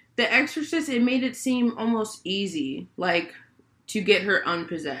 The Exorcist, it made it seem almost easy, like, to get her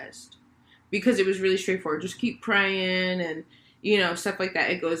unpossessed. Because it was really straightforward. Just keep praying and, stuff like that.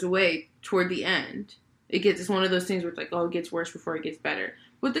 It goes away toward the end. It's one of those things where it's like, oh, it gets worse before it gets better.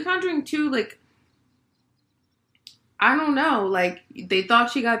 With The Conjuring 2, like, I don't know. Like, they thought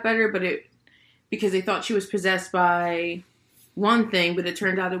she got better, because they thought she was possessed by one thing, but it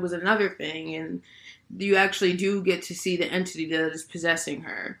turned out it was another thing. And you actually do get to see the entity that is possessing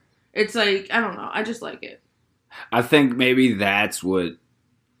her. It's like, I don't know. I just like it. I think maybe that's what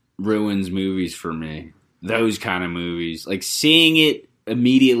ruins movies for me. Those kind of movies. Like, seeing it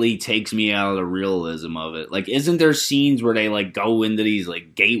immediately takes me out of the realism of it. Like, isn't there scenes where they, like, go into these,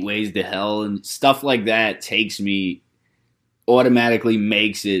 like, gateways to hell and stuff like that automatically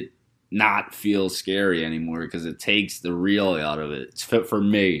makes it not feel scary anymore because it takes the real out of it. It's fit for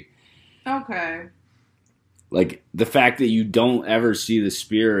me. Okay. Like, the fact that you don't ever see the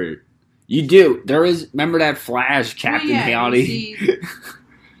spirit. You do. There is, remember that Flash, Captain Howdy?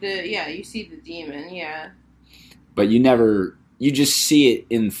 You see the demon, yeah. But you just see it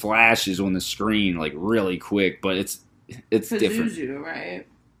in flashes on the screen, like, really quick, but it's different. Pazuzu, right?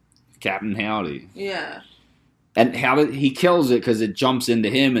 Captain Howdy. Yeah. And he kills it because it jumps into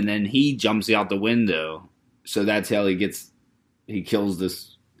him, and then he jumps out the window. So that's how he kills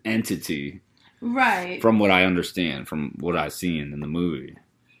this entity. Right. From what I understand, from what I've seen in the movie.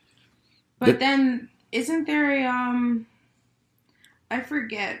 But then, isn't there I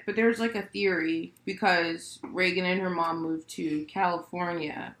forget, but there's like a theory because Reagan and her mom moved to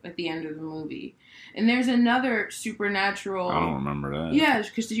California at the end of the movie. And there's another supernatural... I don't remember that. Yeah,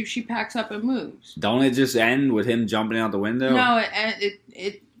 because she packs up and moves. Don't it just end with him jumping out the window? No,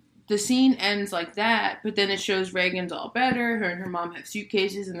 the scene ends like that, but then it shows Reagan's all better, her and her mom have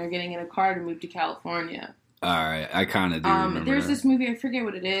suitcases, and they're getting in a car to move to California. Alright, I kind of do remember there's that. this movie, I forget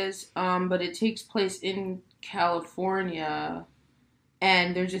what it is, but it takes place in California,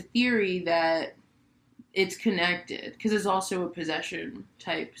 and there's a theory that it's connected, because it's also a possession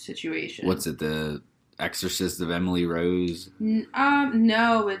type situation. What's it, the Exorcist of Emily Rose?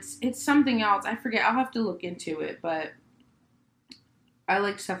 No, it's something else. I forget. I'll have to look into it, but I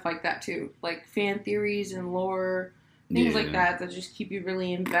like stuff like that too. Like fan theories and lore, things like that just keep you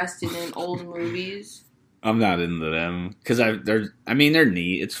really invested in old movies. I'm not into them, because they're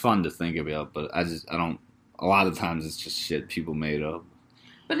neat. It's fun to think about, but I don't, a lot of times it's just shit people made up.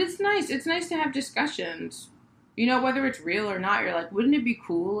 But it's nice. It's nice to have discussions. You know, whether it's real or not, you're like, wouldn't it be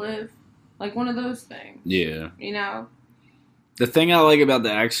cool if... Like, one of those things. Yeah. You know? The thing I like about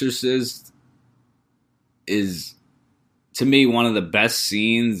The Exorcist is, to me, one of the best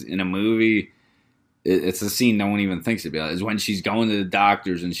scenes in a movie. It's a scene no one even thinks about. Is when she's going to the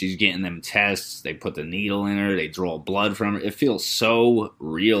doctors and she's getting them tests. They put the needle in her. They draw blood from her. It feels so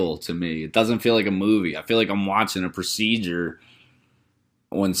real to me. It doesn't feel like a movie. I feel like I'm watching a procedure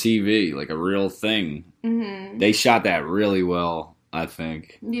on TV, like a real thing. Mm-hmm. They shot that really well, I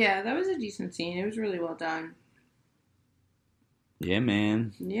think. Yeah, that was a decent scene. It was really well done. Yeah,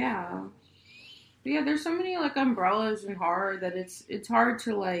 man. Yeah. But yeah, there's so many, like, umbrellas in horror that it's hard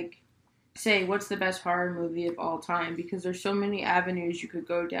to, like, say what's the best horror movie of all time, because there's so many avenues you could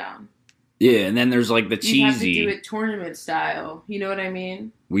go down. Yeah, and then there's like the cheesy. You have to do it tournament style. You know what I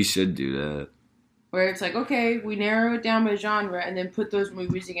mean? We should do that. Where it's like, okay, we narrow it down by genre and then put those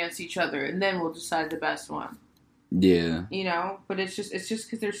movies against each other, and then we'll decide the best one. Yeah. You know, but it's just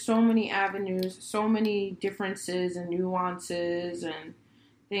because there's so many avenues, so many differences and nuances and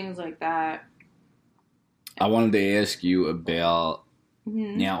things like that. I wanted to ask you about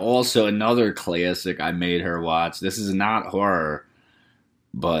now also another classic I made her watch. This is not horror,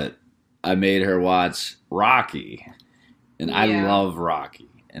 but I made her watch Rocky. And I love Rocky.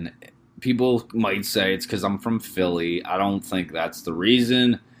 And people might say it's because I'm from Philly. I don't think that's the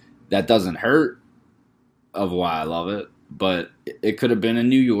reason. That doesn't hurt of why I love it. But it could have been in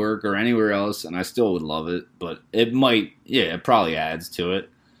New York or anywhere else, and I still would love it. But it might, it probably adds to it.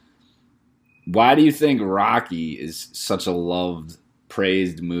 Why do you think Rocky is such a loved,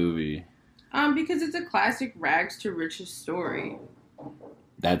 praised movie? Because it's a classic rags to riches story.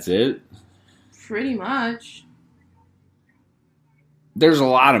 That's it? Pretty much. There's a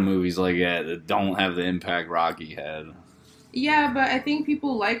lot of movies like that don't have the impact Rocky had. Yeah, but I think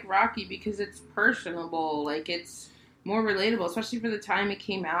people like Rocky because it's personable. Like, it's more relatable, especially for the time it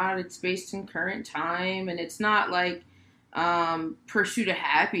came out. It's based in current time, and it's not like Pursuit of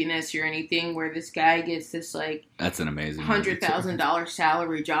Happiness or anything where this guy gets this, like... That's an amazing $100,000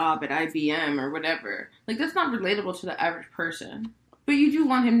 salary job at IBM or whatever. Like, that's not relatable to the average person. But you do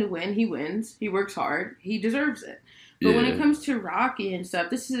want him to win. He wins. He works hard. He deserves it. But when it comes to Rocky and stuff,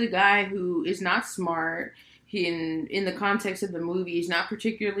 this is a guy who is not smart. In the context of the movie, he's not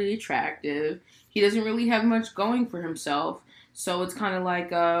particularly attractive. He doesn't really have much going for himself. So it's kind of like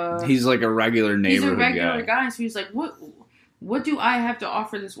he's like a regular neighborhood guy. He's a regular guy. So he's like, what do I have to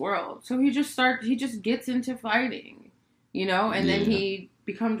offer this world? So he just gets into fighting, you know, and then he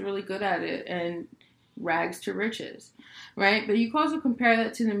becomes really good at it and rags to riches, right? But you can also compare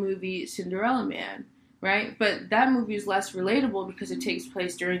that to the movie Cinderella Man, right? But that movie is less relatable because it takes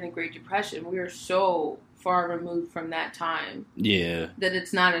place during the Great Depression. We are so far removed from that time. Yeah. That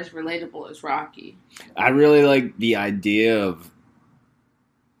it's not as relatable as Rocky. I really like the idea of,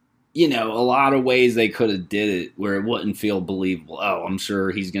 you know, a lot of ways they could have did it where it wouldn't feel believable. Oh, I'm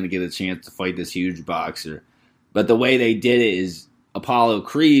sure he's going to get a chance to fight this huge boxer. But the way they did it is Apollo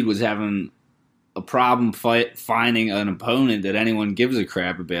Creed was having a problem finding an opponent that anyone gives a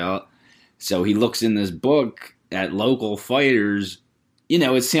crap about. So he looks in this book at local fighters. You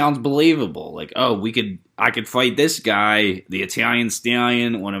know, it sounds believable. Like, oh, I could fight this guy, the Italian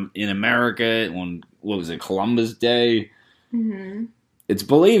Stallion, in America on, what was it, Columbus Day? Mm-hmm. It's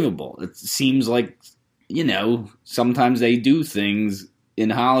believable. It seems like, you know, sometimes they do things in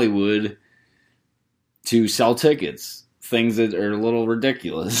Hollywood to sell tickets. Things that are a little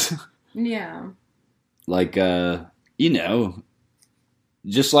ridiculous. Yeah. Like, you know,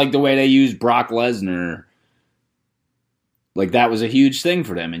 just like the way they use Brock Lesnar. Like, that was a huge thing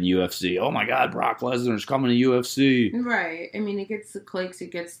for them in UFC. Oh, my God, Brock Lesnar's coming to UFC. Right. I mean, it gets the clicks,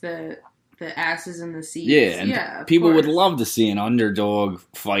 it gets the asses in the seats. Yeah, and people would love to see an underdog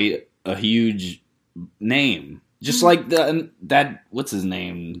fight a huge name. Just like what's his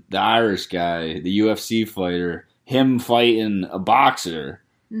name? The Irish guy, the UFC fighter. Him fighting a boxer.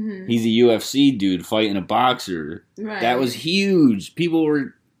 Mm-hmm. He's a UFC dude fighting a boxer. Right. That was huge. People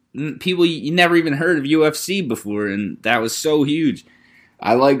you never even heard of UFC before, and that was so huge.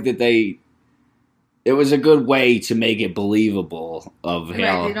 I like that it was a good way to make it believable of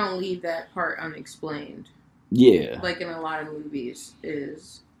how... Right, they don't leave that part unexplained. Yeah. Like in a lot of movies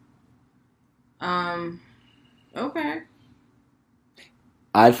is... Okay.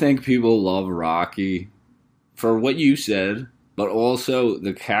 I think people love Rocky for what you said, but also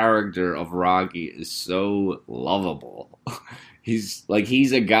the character of Rocky is so lovable. He's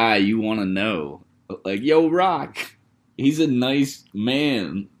a guy you want to know. Like, yo, Rock. He's a nice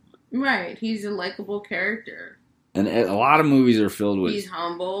man. Right. He's a likable character. And a lot of movies are filled with... He's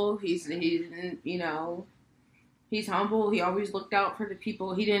humble. He's you know... He's humble. He always looked out for the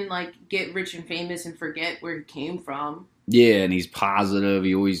people. He didn't, like, get rich and famous and forget where he came from. Yeah, and he's positive.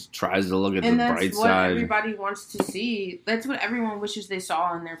 He always tries to look at the bright side. And that's what everybody wants to see. That's what everyone wishes they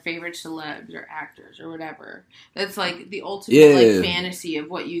saw in their favorite celebs or actors or whatever. That's, like, the ultimate fantasy of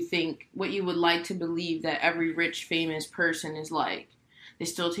what you would like to believe that every rich, famous person is like. They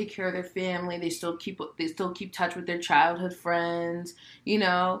still take care of their family. They still keep touch with their childhood friends, you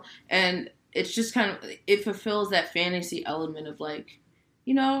know? And it's just kind of, it fulfills that fantasy element of, like,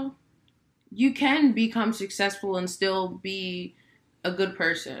 you know, you can become successful and still be a good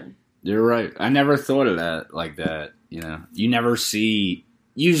person. You're right. I never thought of that like that, you know. You never see,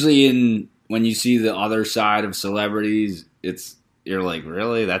 usually when you see the other side of celebrities, it's you're like,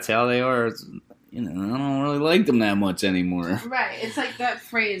 really? That's how they are? It's, I don't really like them that much anymore. Right. It's like that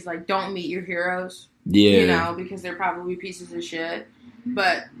phrase, like, don't meet your heroes. Yeah. Because they're probably pieces of shit.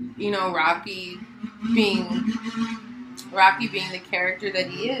 But, Rocky being the character that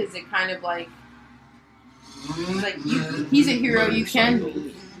he is, it kind of like he's a hero you can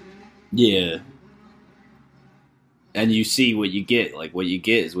meet. Yeah. And you see what you get. Like, what you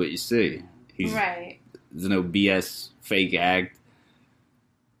get is what you see. Right. There's no BS fake act.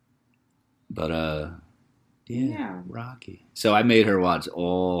 But, yeah, Rocky. So I made her watch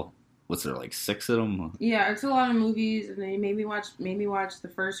all, what's there, like 6 of them? Yeah, it's a lot of movies, and they made me watch the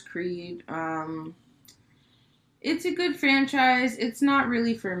first Creed. It's a good franchise. It's not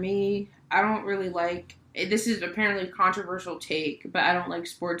really for me. I don't really like, this is apparently a controversial take, but I don't like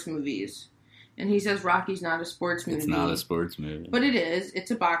sports movies. And he says Rocky's not a sports movie. It's not a sports movie. But it is.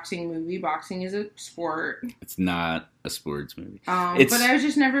 It's a boxing movie. Boxing is a sport. It's not a sports movie. But I was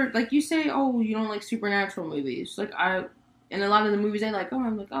just never, like, you say, oh, you don't like supernatural movies. Like, and a lot of the movies I like,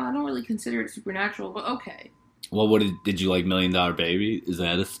 I'm like, oh, I don't really consider it supernatural, but okay. Well, did you like $1 Million Baby? Is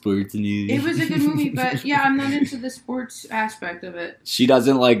that a sports movie? It was a good movie, but yeah, I'm not into the sports aspect of it. She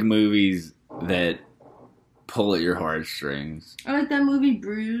doesn't like movies that pull at your heartstrings. I like that movie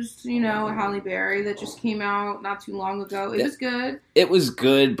Bruised, with Halle Berry that just came out not too long ago. It was good. It was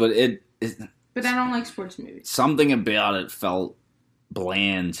good, but But I don't like sports movies. Something about it felt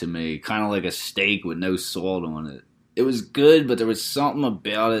bland to me, kind of like a steak with no salt on it. It was good, but there was something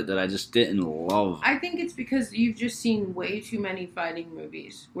about it that I just didn't love. I think it's because you've just seen way too many fighting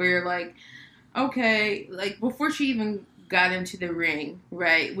movies where you're like, okay, like before she even got into the ring,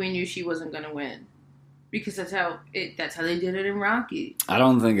 right? We knew she wasn't going to win. Because that's how they did it in Rocky. I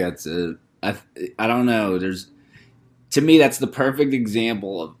don't think that's it. I don't know. To me, that's the perfect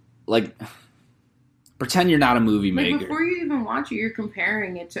example of, like, pretend you're not a movie maker. Like, before you even watch it, you're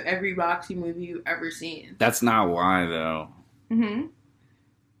comparing it to every boxing movie you've ever seen. That's not why, though. Mm-hmm.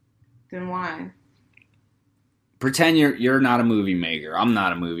 Then why? Pretend you're not a movie maker. I'm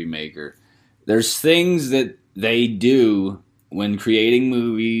not a movie maker. There's things that they do when creating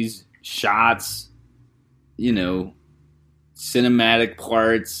movies, shots, cinematic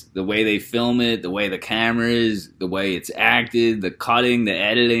parts, the way they film it, the way the camera is, the way it's acted, the cutting, the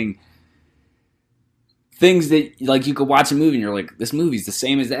editing. Things that, like, you could watch a movie and you're like, this movie's the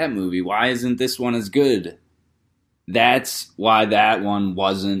same as that movie. Why isn't this one as good? That's why that one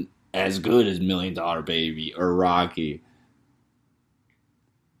wasn't as good as $1 Million Baby or Rocky.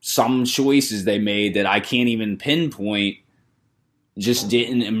 Some choices they made that I can't even pinpoint just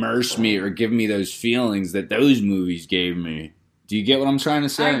didn't immerse me or give me those feelings that those movies gave me. Do you get what I'm trying to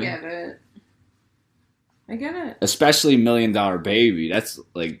say? I get it. Especially $1 Million Baby. That's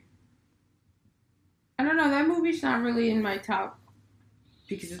like, I don't know. That movie's not really in my top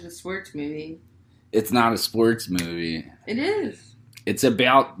because it's a sports movie. It's not a sports movie. It is. It's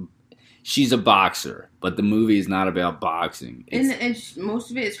about, she's a boxer, but the movie is not about boxing. And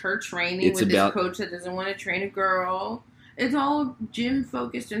most of it is her training with this coach that doesn't want to train a girl. It's all gym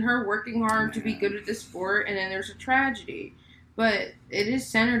focused and her working hard to be good at the sport, and then there's a tragedy. But it is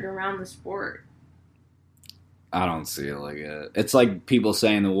centered around the sport. I don't see it like that. It's like people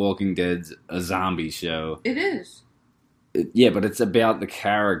saying The Walking Dead's a zombie show. It is. Yeah, but it's about the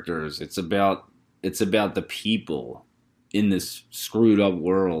characters. It's about the people in this screwed up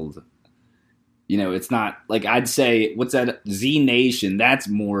world. It's not like, I'd say, what's that? Z Nation. That's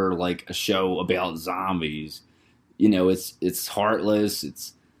more like a show about zombies. It's heartless.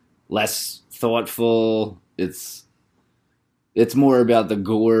 It's less thoughtful. It's more about the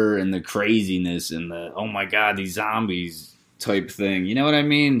gore and the craziness and the, oh my God, these zombies type thing. You know what I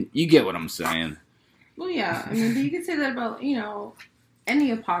mean? You get what I'm saying. Well, yeah. I mean, but you could say that about, any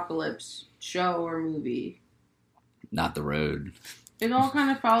apocalypse show or movie. Not The Road. It all kind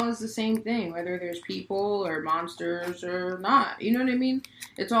of follows the same thing, whether there's people or monsters or not. You know what I mean?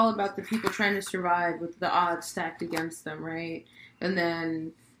 It's all about the people trying to survive with the odds stacked against them, right? And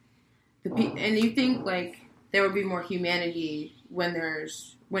then and you think like there would be more humanity when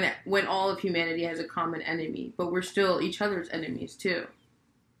all of humanity has a common enemy, but we're still each other's enemies too.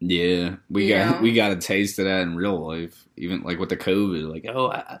 Yeah, we got a taste of that in real life, even like with the COVID. Like,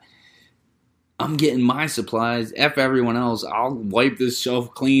 I'm getting my supplies. F everyone else. I'll wipe this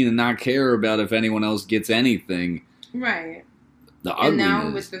shelf clean and not care about if anyone else gets anything. Right. And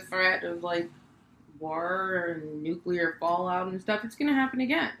now with the threat of like war and nuclear fallout and stuff, it's going to happen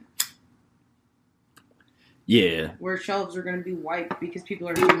again. Yeah. Where shelves are going to be wiped because people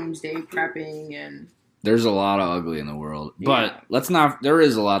are doomsday prepping and There's a lot of ugly in the world, but there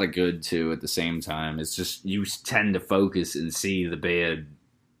is a lot of good too at the same time. It's just you tend to focus and see the bad,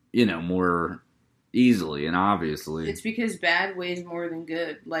 more easily and obviously. It's because bad weighs more than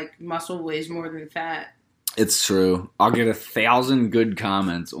good. Like muscle weighs more than fat. It's true. I'll get 1,000 good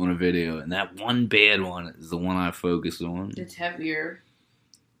comments on a video, and that one bad one is the one I focus on. It's heavier.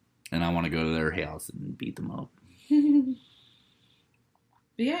 And I want to go to their house and beat them up. But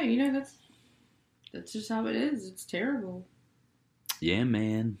yeah, that's just how it is. It's terrible. Yeah,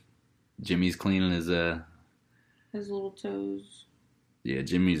 man. Jimmy's cleaning his little toes. Yeah,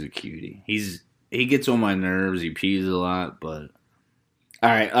 Jimmy's a cutie. He gets on my nerves. He pees a lot, but all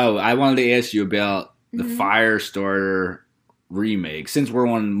right. Oh, I wanted to ask you about the Firestarter remake. Since we're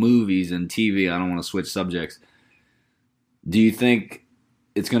on movies and TV, I don't want to switch subjects. Do you think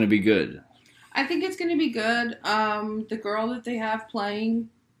it's going to be good? I think it's going to be good. The girl that they have playing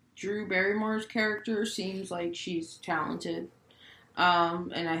Drew Barrymore's character seems like she's talented.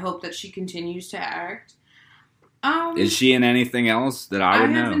 And I hope that she continues to act. Is she in anything else that I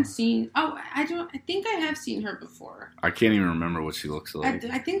would know? I haven't seen... Oh, I think I have seen her before. I can't even remember what she looks like.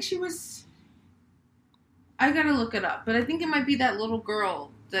 I think she was... I gotta look it up. But I think it might be that little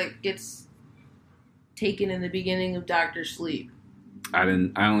girl that gets taken in the beginning of Dr. Sleep. I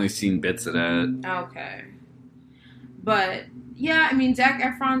only seen bits of that. Okay. But, yeah, I mean, Zac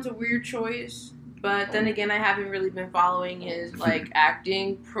Efron's a weird choice. But then again, I haven't really been following his,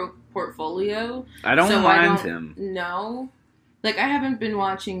 acting portfolio. I don't mind him. No. I haven't been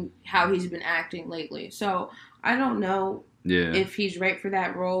watching how he's been acting lately. So, I don't know if he's right for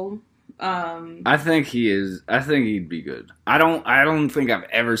that role. I think he is. I think he'd be good. I don't think I've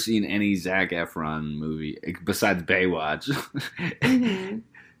ever seen any Zac Efron movie besides Baywatch. Mm-hmm.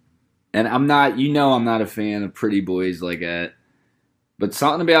 And I'm not a fan of pretty boys like that. But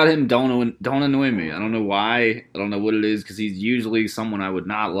something about him don't annoy me. I don't know why. I don't know what it is, because he's usually someone I would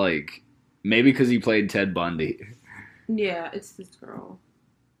not like. Maybe because he played Ted Bundy. Yeah, it's this girl.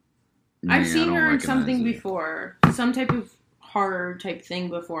 I've seen her in something before. Some type of horror type thing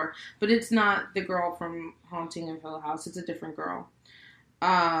before. But it's not the girl from Haunting of Hill House. It's a different girl.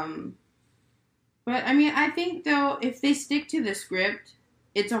 But, I mean, I think, though, if they stick to the script,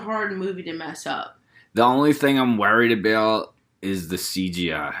 it's a hard movie to mess up. The only thing I'm worried about is the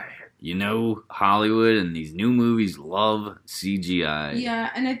CGI. Hollywood and these new movies love CGI.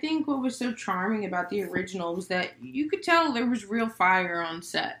 Yeah, and I think what was so charming about the original was that you could tell there was real fire on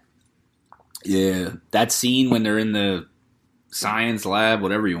set. Yeah, that scene when they're in the science lab,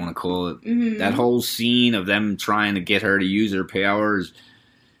 whatever you want to call it, that whole scene of them trying to get her to use her powers,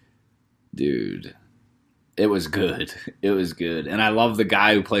 dude, it was good. It was good. And I love the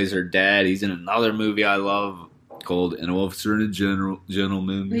guy who plays her dad. He's in another movie I love called An Officer and a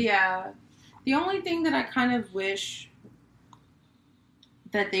Gentleman. Yeah. The only thing that I kind of wish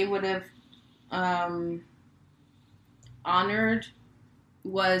that they would have honored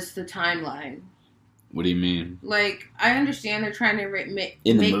was the timeline. What do you mean? I understand they're trying to make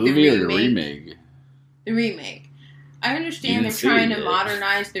in the movie or the remake? The remake. I understand they're trying to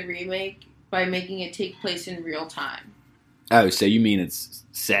modernize the remake by making it take place in real time. Oh, so you mean it's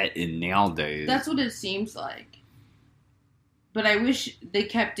set in nowadays? That's what it seems like. But I wish they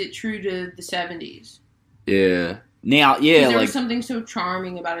kept it true to the 70s. Yeah. Now, yeah, there was something so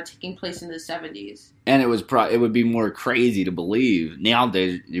charming about it taking place in the 70s. And it would be more crazy to believe.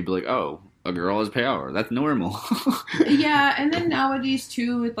 Nowadays, you'd be like, oh, a girl has power. That's normal. Yeah, and then nowadays,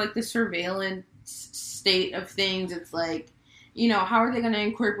 too, with, the surveillance state of things, it's how are they going to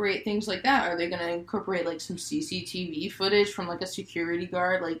incorporate things like that? Are they going to incorporate, some CCTV footage from, a security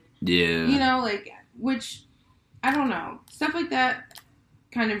guard? Yeah. Which... I don't know. Stuff like that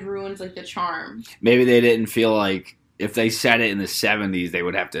kind of ruins, the charm. Maybe they didn't feel like if they set it in the 70s, they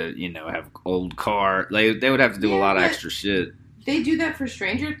would have to, have old car. They would have to do a lot of extra shit. They do that for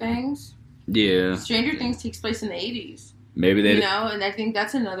Stranger Things. Yeah. Stranger Things takes place in the 80s. Maybe they... and I think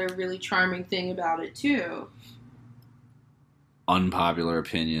that's another really charming thing about it, too. Unpopular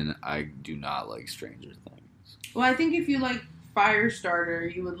opinion, I do not like Stranger Things. Well, I think if you like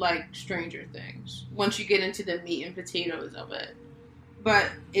Firestarter, you would like Stranger Things once you get into the meat and potatoes of it. But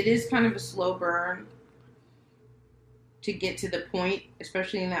it is kind of a slow burn to get to the point,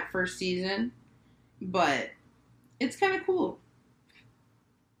 especially in that first season. But it's kind of cool.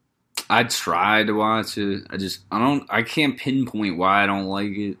 I tried to watch it. I can't pinpoint why I don't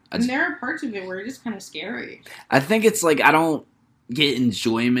like it. And there are parts of it where it is kind of scary. I think it's I don't get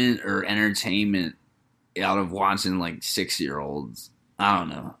enjoyment or entertainment out of watching 6-year-olds. I don't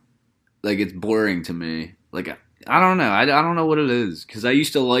know. It's boring to me. I don't know. I don't know what it is, because I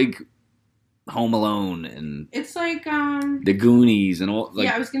used to like Home Alone and it's like The Goonies and all. Like,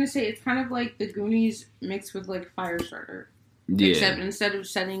 yeah, I was gonna say it's kind of like the Goonies mixed with like Firestarter. Yeah. Except instead of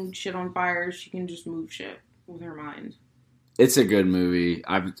setting shit on fire, she can just move shit with her mind. It's a good movie.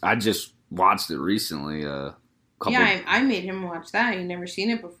 I just watched it recently. I made him watch that. He'd never seen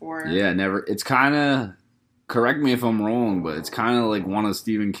it before. Yeah, never. It's kind of, correct me if I'm wrong, but it's kind of like one of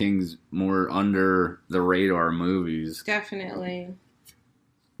Stephen King's more under the radar movies. Definitely.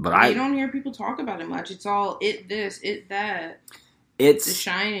 But you don't hear people talk about it much. It's all it this, it that. It's The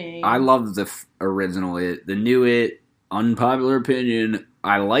Shining. I love the original It. The new It, unpopular opinion,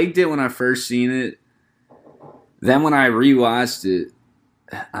 I liked it when I first seen it. Then when I rewatched it,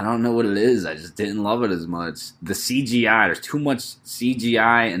 I don't know what it is. I just didn't love it as much. The CGI, there's too much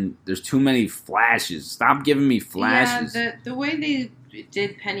CGI and there's too many flashes. Stop giving me flashes. Yeah, the way they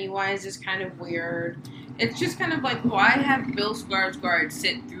did Pennywise is kind of weird. It's just kind of like, why have Bill Skarsgård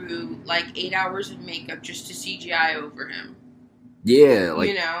sit through like 8 hours of makeup just to CGI over him? Yeah, like,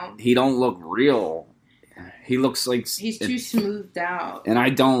 you know, he don't look real. He looks like he's too smoothed out. And I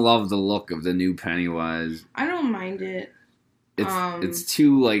don't love the look of the new Pennywise. I don't mind it. It's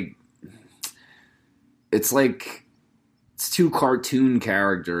too like it's too cartoon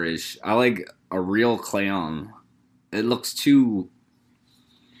character-ish. I like a real clown. It looks too.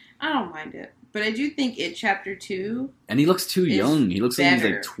 I don't mind it, but I do think It Chapter 2. And he looks too young. He looks like he's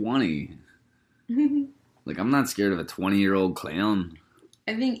like 20. I Like, I'm not scared of a 20-year-old clown.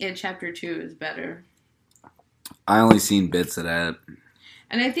 think It Chapter 2 is better. I only seen bits of that.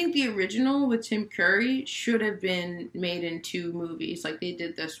 And I think the original with Tim Curry should have been made in 2 movies, like they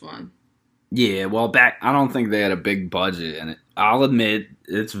did this one. Yeah, well, I don't think they had a big budget, and I'll admit,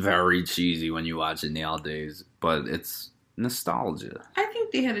 it's very cheesy when you watch it nowadays, but it's nostalgia. I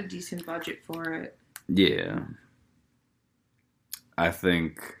think they had a decent budget for it. Yeah. I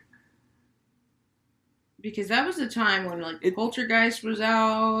think. Because that was the time when, like, Poltergeist was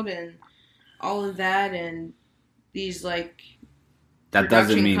out, and all of that, and these, like... That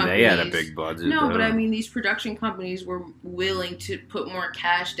doesn't mean they had a big budget. No, though. but I mean, these production companies were willing to put more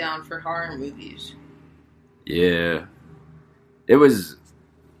cash down for horror movies. Yeah. It was...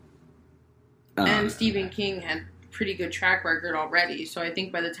 and Stephen King had pretty good track record already, so I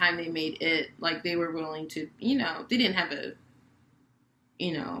think by the time they made it, like, they were willing to, they didn't have a,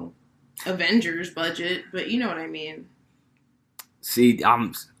 Avengers budget, but you know what I mean. See,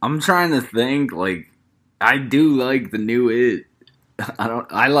 I'm trying to think, like, I do like the new It.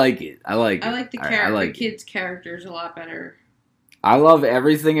 I like it. I like the the kids' characters a lot better. I love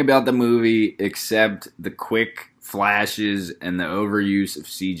everything about the movie except the quick flashes and the overuse of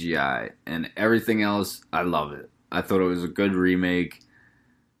CGI. And everything else, I love it. I thought it was a good remake.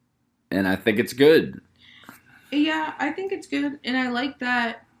 And I think it's good. Yeah, I think it's good. And I like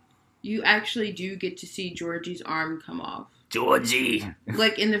that you actually do get to see Georgie's arm come off. Georgie!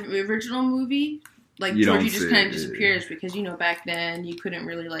 Like in the original movie... Like, Georgie just kind of disappears because, back then you couldn't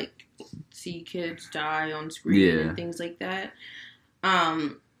really, like, see kids die on screen and things like that.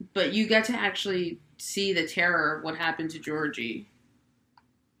 But you get to actually see the terror of what happened to Georgie.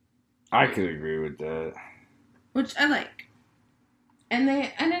 I could agree with that. Which I like. And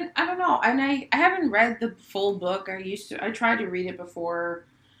then, I don't know, and I haven't read the full book. I tried to read it before.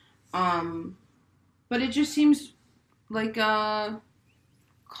 But it just seems like,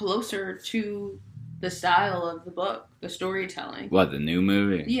 closer to the style of the book, the storytelling. What, the new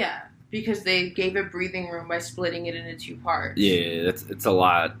movie? Yeah, because they gave it breathing room by splitting it into 2 parts. Yeah, it's a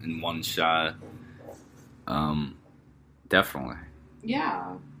lot in one shot. Definitely.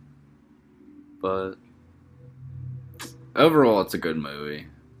 Yeah. But overall, it's a good movie.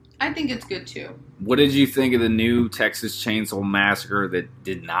 I think it's good too. What did you think of the new Texas Chainsaw Massacre that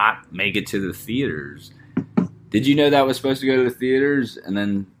did not make it to the theaters? Did you know that was supposed to go to the theaters and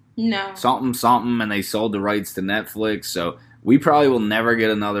then no something and they sold the rights to Netflix? So we probably will never get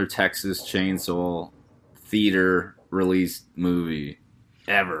another Texas Chainsaw theater released movie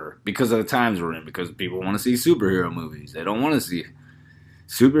ever because of the times we're in, because people want to see superhero movies. They don't want to see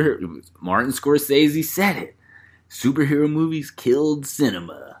superhero. Martin Scorsese said it. Superhero movies killed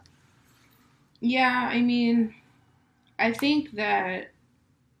cinema. Yeah, I mean, I think that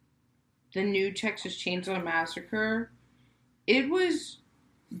the new Texas Chainsaw Massacre, it was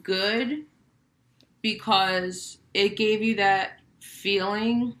good because it gave you that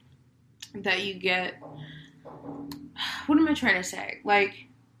feeling that you get. What am I trying to say? Like,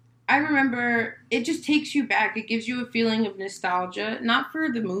 I remember it just takes you back. It gives you a feeling of nostalgia, not for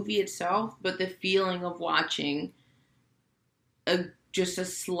the movie itself, but the feeling of watching just a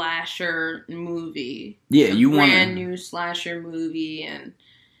slasher movie. Yeah, you want brand new slasher movie, and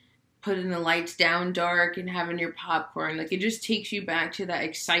putting the lights down dark and having your popcorn. Like, it just takes you back to that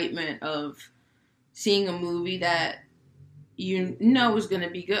excitement of seeing a movie that you know is going to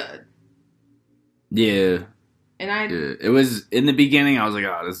be good. Yeah. And it was, in the beginning, I was like,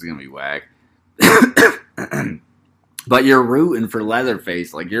 oh, this is going to be whack. But you're rooting for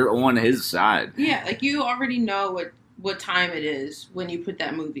Leatherface. Like, you're on his side. Yeah, like, you already know what time it is when you put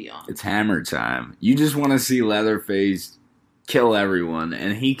that movie on. It's hammer time. You just want to see Leatherface kill everyone,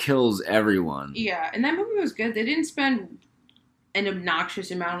 and he kills everyone. Yeah, and that movie was good. They didn't spend an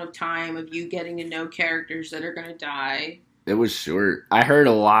obnoxious amount of time of you getting to know characters that are going to die. It was short. I heard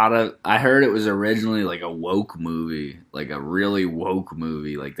it was originally like a woke movie, like a really woke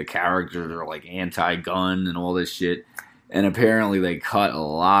movie. Like the characters are like anti-gun and all this shit. And apparently they cut a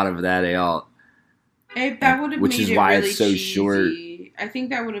lot of that out. That would have which made is it why really it's so cheesy. short. I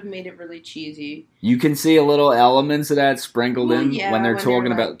think that would have made it really cheesy. You can see a little elements of that sprinkled in when they're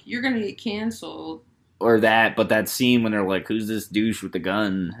talking about you're gonna get canceled. Or that, but that scene when they're like, who's this douche with the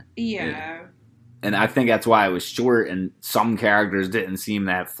gun? Yeah. And I think that's why it was short, and some characters didn't seem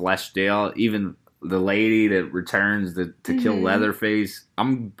that fleshed out. Even the lady that returns to kill Leatherface,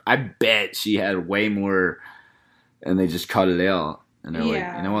 I bet she had way more, and they just cut it out. And they're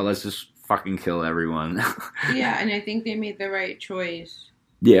like, you know what, let's just fucking kill everyone. Yeah, and I think they made the right choice.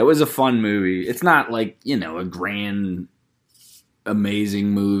 Yeah, it was a fun movie. It's not like, a grand, amazing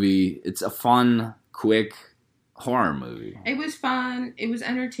movie. It's a fun, quick horror movie. It was fun, it was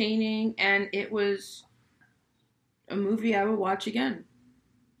entertaining, and it was a movie I would watch again.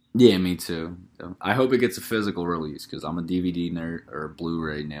 Yeah, me too. I hope it gets a physical release because I'm a DVD nerd or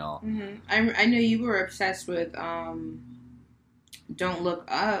Blu-ray now. I know you were obsessed with Don't Look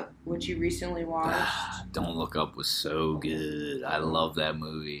Up, which you recently watched. Don't Look Up was so good. I love that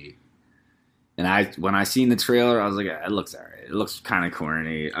movie. And when I seen the trailer, I was like, it looks alright. It looks kind of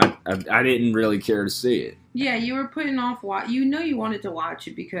corny. I didn't really care to see it. Yeah, you were putting off you wanted to watch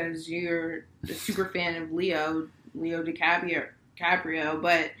it because you're a super fan of Leo DiCaprio,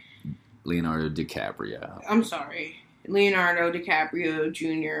 but Leonardo DiCaprio. I'm sorry. Leonardo DiCaprio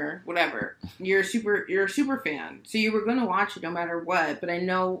Jr., whatever. You're a super fan. So you were going to watch it no matter what, but I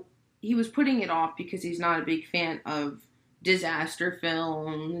know he was putting it off because he's not a big fan of disaster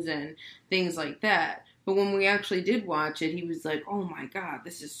films and things like that. But when we actually did watch it, he was like, oh my God,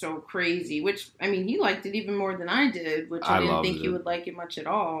 this is so crazy. Which, I mean, he liked it even more than I did, which I didn't think he would like it much at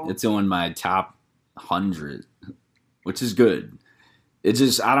all. It's on my top 100, which is good. It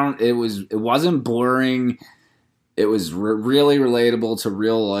wasn't boring. It was really relatable to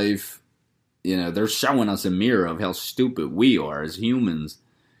real life. They're showing us a mirror of how stupid we are as humans.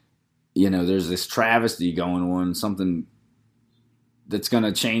 There's this travesty going on, something that's going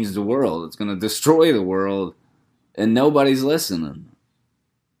to change the world. It's going to destroy the world, and nobody's listening.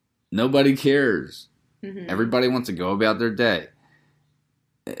 Nobody cares. Everybody wants to go about their day.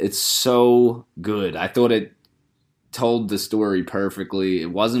 It's so good. I thought it told the story perfectly. It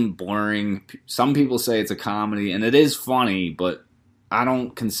wasn't boring. Some people say it's a comedy, and it is funny, but I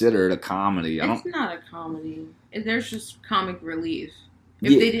don't consider it a comedy. It's not a comedy. There's just comic relief.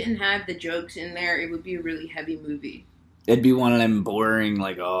 If they didn't have the jokes in there, it would be a really heavy movie. It'd be one of them boring,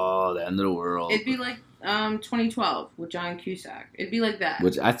 like, the end of the world. It'd be like 2012 with John Cusack. It'd be like that.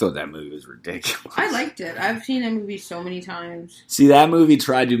 Which I thought that movie was ridiculous. I liked it. I've seen that movie so many times. See, that movie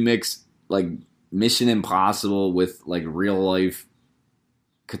tried to mix, like, Mission Impossible with, like, real life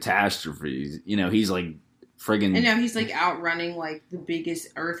catastrophes. He's like friggin'. And now he's like outrunning like the biggest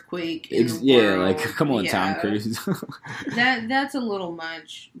earthquake in the world. Like, come on, Tom Cruise. That's a little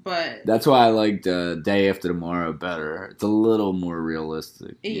much, but that's why I liked Day After Tomorrow better. It's a little more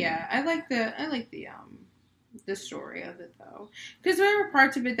realistic. Yeah, I like the story of it though, because there were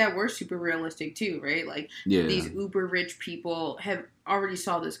parts of it that were super realistic too, right? Like these uber rich people have already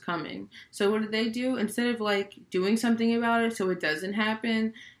saw this coming. So what did they do? Instead of like doing something about it so it doesn't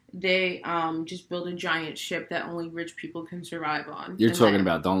happen, they just build a giant ship that only rich people can survive on. You're talking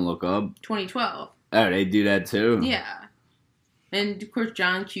about Don't Look Up? 2012. Oh, they do that too? Yeah. And of course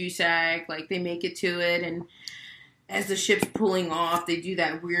John Cusack, like they make it to it, and as the ship's pulling off, they do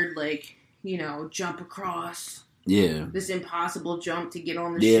that weird like, jump across. Yeah. This impossible jump to get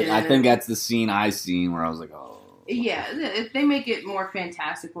on the ship. Yeah, I think that's the scene I seen where I was like, oh. Yeah, they make it more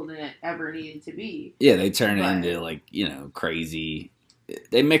fantastical than it ever needed to be. Yeah, they turn it into like, crazy.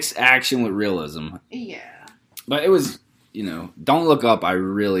 They mix action with realism. Yeah. But it was, Don't Look Up, I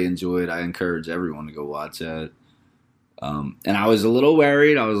really enjoyed. I encourage everyone to go watch that. And I was a little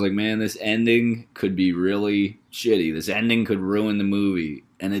worried. I was like, man, this ending could be really shitty. This ending could ruin the movie.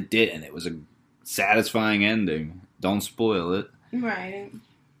 And it didn't. It was a satisfying ending. Don't spoil it. Right.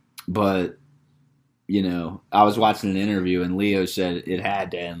 But, you know, I was watching an interview and Leo said it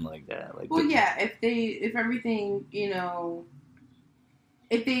had to end like that. Like, well, yeah, if everything, you know,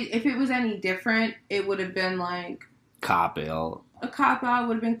 if it was any different, it would have been like cop out. A cop out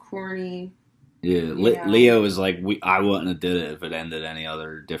would have been corny. Yeah, Leo was like, I wouldn't have did it if it ended any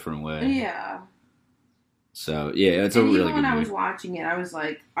other different way. Yeah. So yeah, it's a really good movie. Even when I was watching it, I was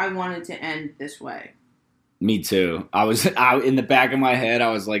like, I wanted to end this way. Me too. I in the back of my head,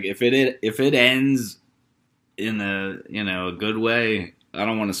 I was like, if it ends in a good way, I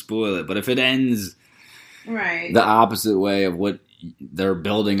don't want to spoil it. But if it ends right the opposite way of what they're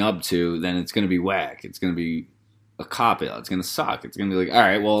building up to, then it's going to be whack. It's going to be a cop out. It's going to suck. It's going to be like, all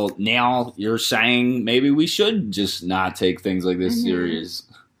right, well, now you're saying maybe we should just not take things like this serious.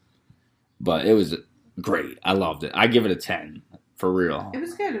 But it was great. I loved it. I give it a 10 for real. It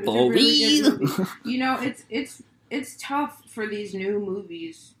was good. It was a really good movie. You know, it's tough for these new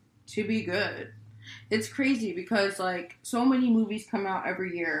movies to be good. It's crazy because like so many movies come out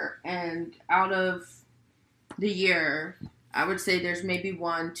every year, and out of the year, I would say there's maybe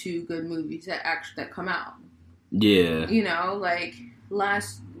 1-2 good movies that come out. Yeah. You know, like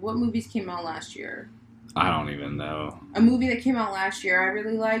what movies came out last year? I don't even know. A movie that came out last year I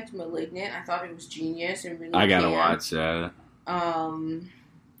really liked, Malignant. I thought it was genius and really I gotta watch that.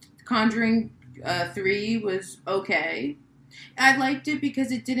 Conjuring 3 was okay. I liked it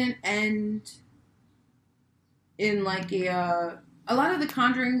because it didn't end in like a lot of the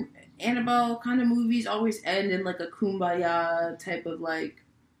Conjuring Annabelle kind of movies always end in like a kumbaya type of like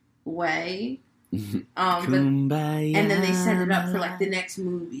way. Kumbaya. And then they set it up for like the next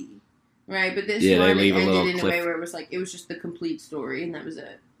movie. Right, but this one ended in a way where it was like it was just the complete story and that was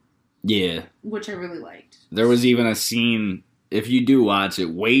it. Yeah. Which I really liked. There was even a scene, if you do watch it,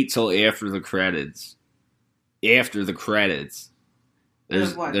 wait till after the credits. After the credits.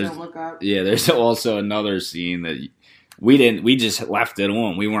 There's Don't Look Up. Yeah, there's also another scene that we just left it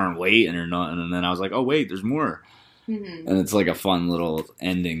on. We weren't waiting or nothing, and then I was like, oh wait, there's more. Mm-hmm. And it's like a fun little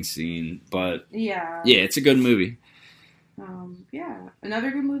ending scene. But yeah, it's a good movie. Yeah, another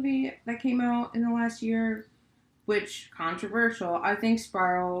good movie that came out in the last year, which controversial. I think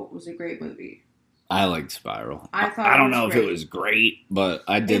Spiral was a great movie. I liked Spiral. I don't know if it was great, but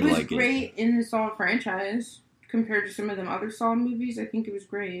I did like it. It was great in the Saw franchise compared to some of them other Saw movies. I think it was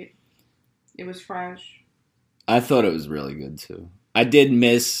great. It was fresh. I thought it was really good too. I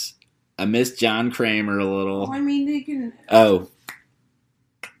missed John Kramer a little. Well, I mean, they can. Oh,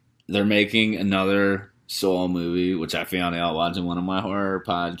 they're making another Saw movie, which I found out watching one of my horror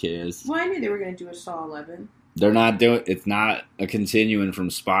podcasts. Well, I knew they were going to do a Saw 11. They're not doing. It's not a continuing from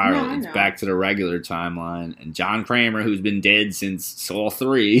Spiral. No, it's back to the regular timeline. And John Kramer, who's been dead since Saw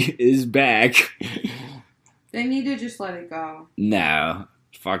 3, is back. They need to just let it go. No,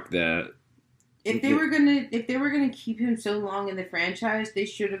 fuck that. If they were gonna keep him so long in the franchise, they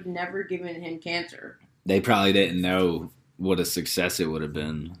should have never given him cancer. They probably didn't know what a success it would have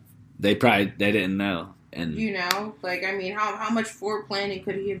been. They didn't know. And you know, like I mean, how much foreplanning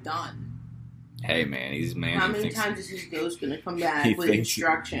could he have done? Hey man, he's man. How many times is his ghost gonna come back with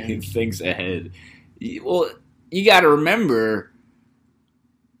instructions? He thinks ahead. Well, you got to remember.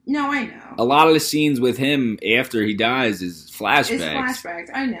 No, I know. A lot of the scenes with him after he dies is flashbacks. It's flashbacks.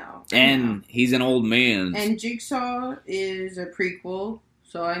 I know. And he's an old man. And Jigsaw is a prequel,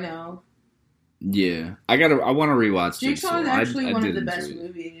 so I know. Yeah, I want to rewatch Jigsaw. Jigsaw is actually one of the best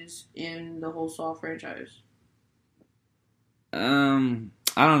movies in the whole Saw franchise. I don't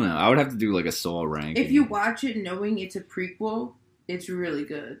know. I would have to do like a Saw ranking. If you watch it knowing it's a prequel, it's really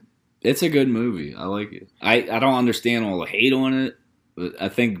good. It's a good movie. I like it. I don't understand all the hate on it, but I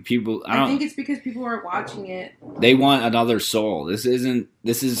think people. I think it's because people are watching it. They want another Saw. This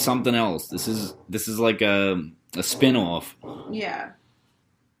is something else. This is like a spin-off. Yeah.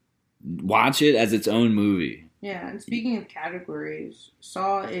 Watch it as its own movie. Yeah, and speaking of categories,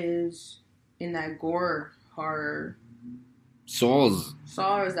 Saw is in that gore horror. Saw is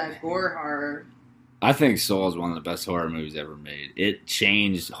that gore horror. I think Saw is one of the best horror movies ever made. It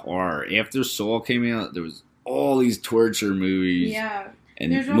changed horror. After Saw came out, there was all these torture movies. Yeah.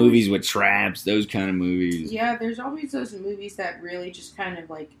 And movies with traps, those kind of movies. Yeah, there's always those movies that really just kind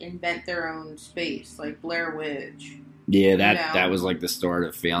of like invent their own space, like Blair Witch. Yeah, that was like the start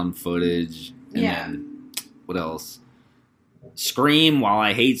of found footage. And then, what else? Scream, while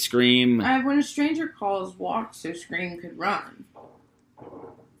I hate Scream. When a Stranger Calls walked so Scream could run.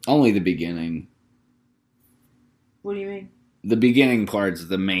 Only the beginning. What do you mean? The beginning part's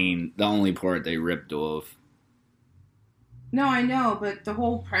the only part they ripped off. No, I know, but the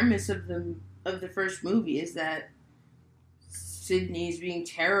whole premise of the first movie is that Sydney's being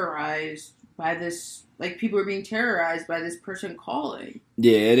terrorized by this, like, people are being terrorized by this person calling.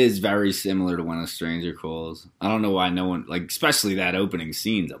 Yeah, it is very similar to When a Stranger Calls. I don't know why no one, like, especially that opening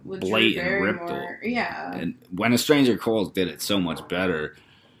scene's a blatant rip-off. Yeah. And When a Stranger Calls did it so much better.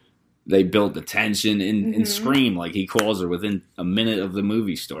 They built the tension in Scream, like he calls her within a minute of the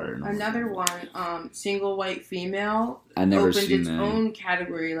movie starting. Another one, Single White Female, I never opened seen its that. own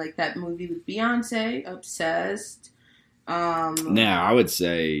category, like that movie with Beyonce, Obsessed. Now, I would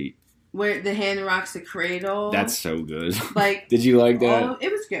say... Where the Hand Rocks the Cradle. That's so good. Like, did you like that?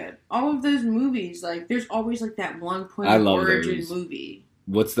 It was good. All of those movies, like, there's always like that one point of origin movie.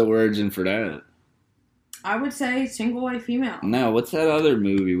 What's the origin for that? I would say Single White Female. No, what's that other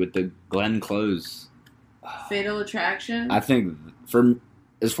movie with the Glenn Close? Fatal Attraction? I think,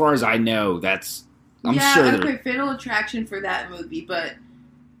 as far as I know, that's... I'm yeah, sure okay, Fatal Attraction for that movie, but...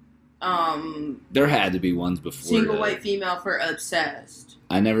 there had to be ones before Single that. White Female for Obsessed.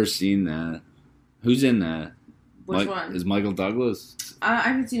 I never seen that. Who's in that? Which one? Is Michael Douglas? I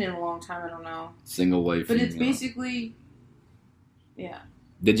haven't seen it in a long time, I don't know. Single White Female. But it's basically... Yeah.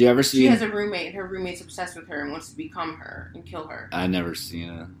 Did you ever see... She has a roommate, and her roommate's obsessed with her and wants to become her and kill her. I never seen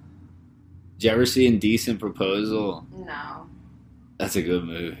it. Did you ever see Indecent Proposal? No. That's a good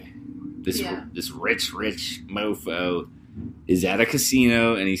movie. This rich mofo is at a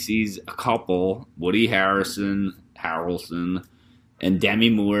casino, and he sees a couple, Woody Harrelson, and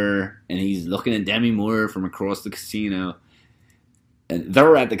Demi Moore, and he's looking at Demi Moore from across the casino. And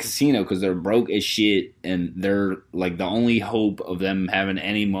they're at the casino because they're broke as shit, and they're like the only hope of them having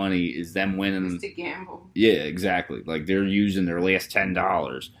any money is them winning. It's to gamble. Yeah, exactly. Like they're using their last $10,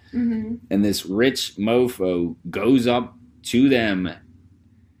 mm-hmm. and this rich mofo goes up to them,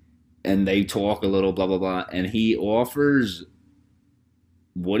 and they talk a little, blah blah blah, and he offers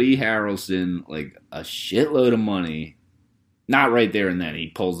Woody Harrelson like a shitload of money. Not right there and then. He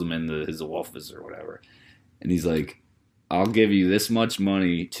pulls him into his office or whatever, and he's like, I'll give you this much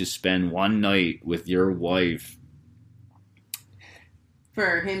money to spend one night with your wife.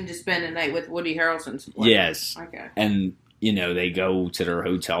 For him to spend a night with Woody Harrelson's wife? Yes. Okay. And, you know, they go to their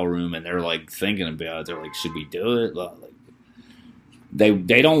hotel room and they're, like, thinking about it. They're like, should we do it? Like,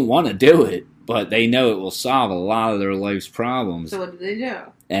 they don't want to do it, but they know it will solve a lot of their life's problems. So what do they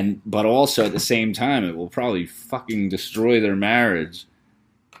do? But also, at the same time, it will probably fucking destroy their marriage.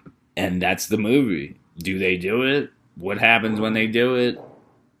 And that's the movie. Do they do it? What happens when they do it?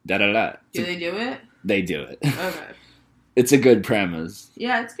 Da-da-da. Do they do it? They do it. Okay. It's a good premise.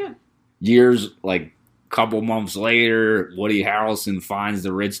 Yeah, it's good. Years, like, couple months later, Woody Harrelson finds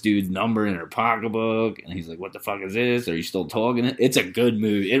the rich dude's number in her pocketbook, and he's like, what the fuck is this? Are you still talking? It's a good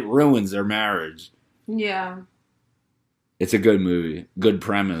movie. It ruins their marriage. Yeah. It's a good movie. Good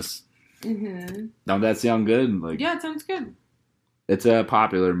premise. Mm-hmm. Don't that sound good? Like, yeah, it sounds good. It's a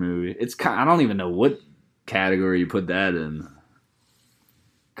popular movie. I don't even know what category you put that in,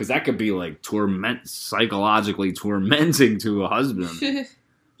 because that could be like psychologically tormenting to a husband.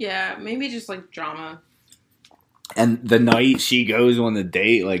 Yeah, maybe just like drama. And the night she goes on the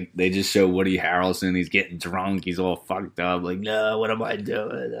date, like they just show Woody Harrelson, he's getting drunk, he's all fucked up, like, no, what am I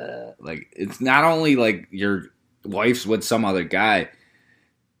doing? Like, it's not only like your wife's with some other guy,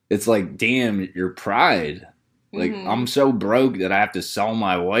 it's like, damn, your pride. Like, I'm so broke that I have to sell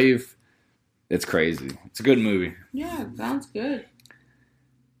my wife. It's crazy. It's a good movie. Yeah, sounds good.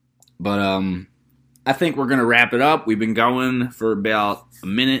 But I think we're going to wrap it up. We've been going for about a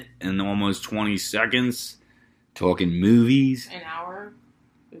minute and almost 20 seconds talking movies. An hour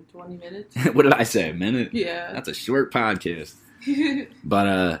and 20 minutes. What did I say? A minute? Yeah. That's a short podcast.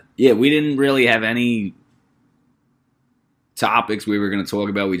 But yeah, we didn't really have any topics we were going to talk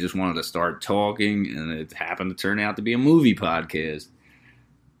about. We just wanted to start talking, and it happened to turn out to be a movie podcast.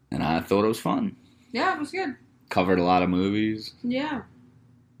 And I thought it was fun. Yeah, it was good. Covered a lot of movies. Yeah.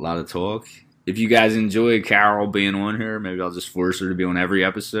 A lot of talk. If you guys enjoy Carol being on here, maybe I'll just force her to be on every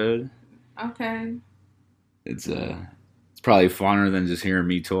episode. Okay. It's probably funner than just hearing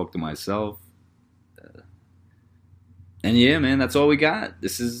me talk to myself. And yeah, man, that's all we got.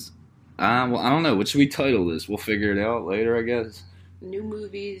 This is, well, I don't know. What should we title this? We'll figure it out later, I guess. New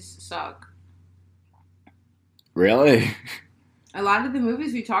movies suck. Really? A lot of the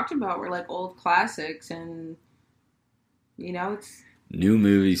movies we talked about were like old classics, and you know, it's new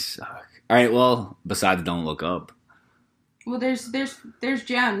movies suck. All right, well, besides Don't Look Up. Well, there's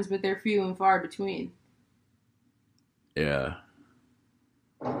gems, but they're few and far between. Yeah.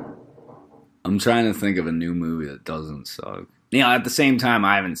 I'm trying to think of a new movie that doesn't suck. You know, at the same time,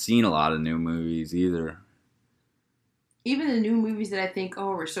 I haven't seen a lot of new movies either. Even the new movies that I think,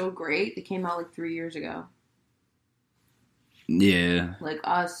 oh, were so great, they came out like 3 years ago. Yeah. Like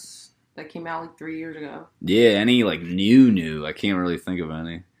Us, that came out like 3 years ago. Yeah, any like new. I can't really think of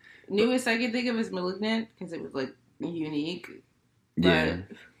any. Newest I can think of is Malignant because it was like unique. Yeah.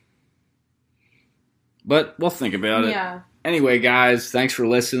 But we'll think about it. Yeah. Anyway, guys, thanks for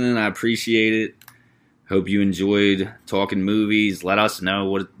listening. I appreciate it. Hope you enjoyed talking movies. Let us know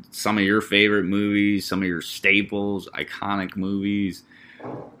what some of your favorite movies, some of your staples, iconic movies.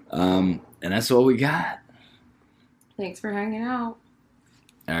 And that's all we got. Thanks for hanging out.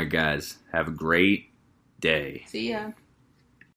 All right, guys. Have a great day. See ya.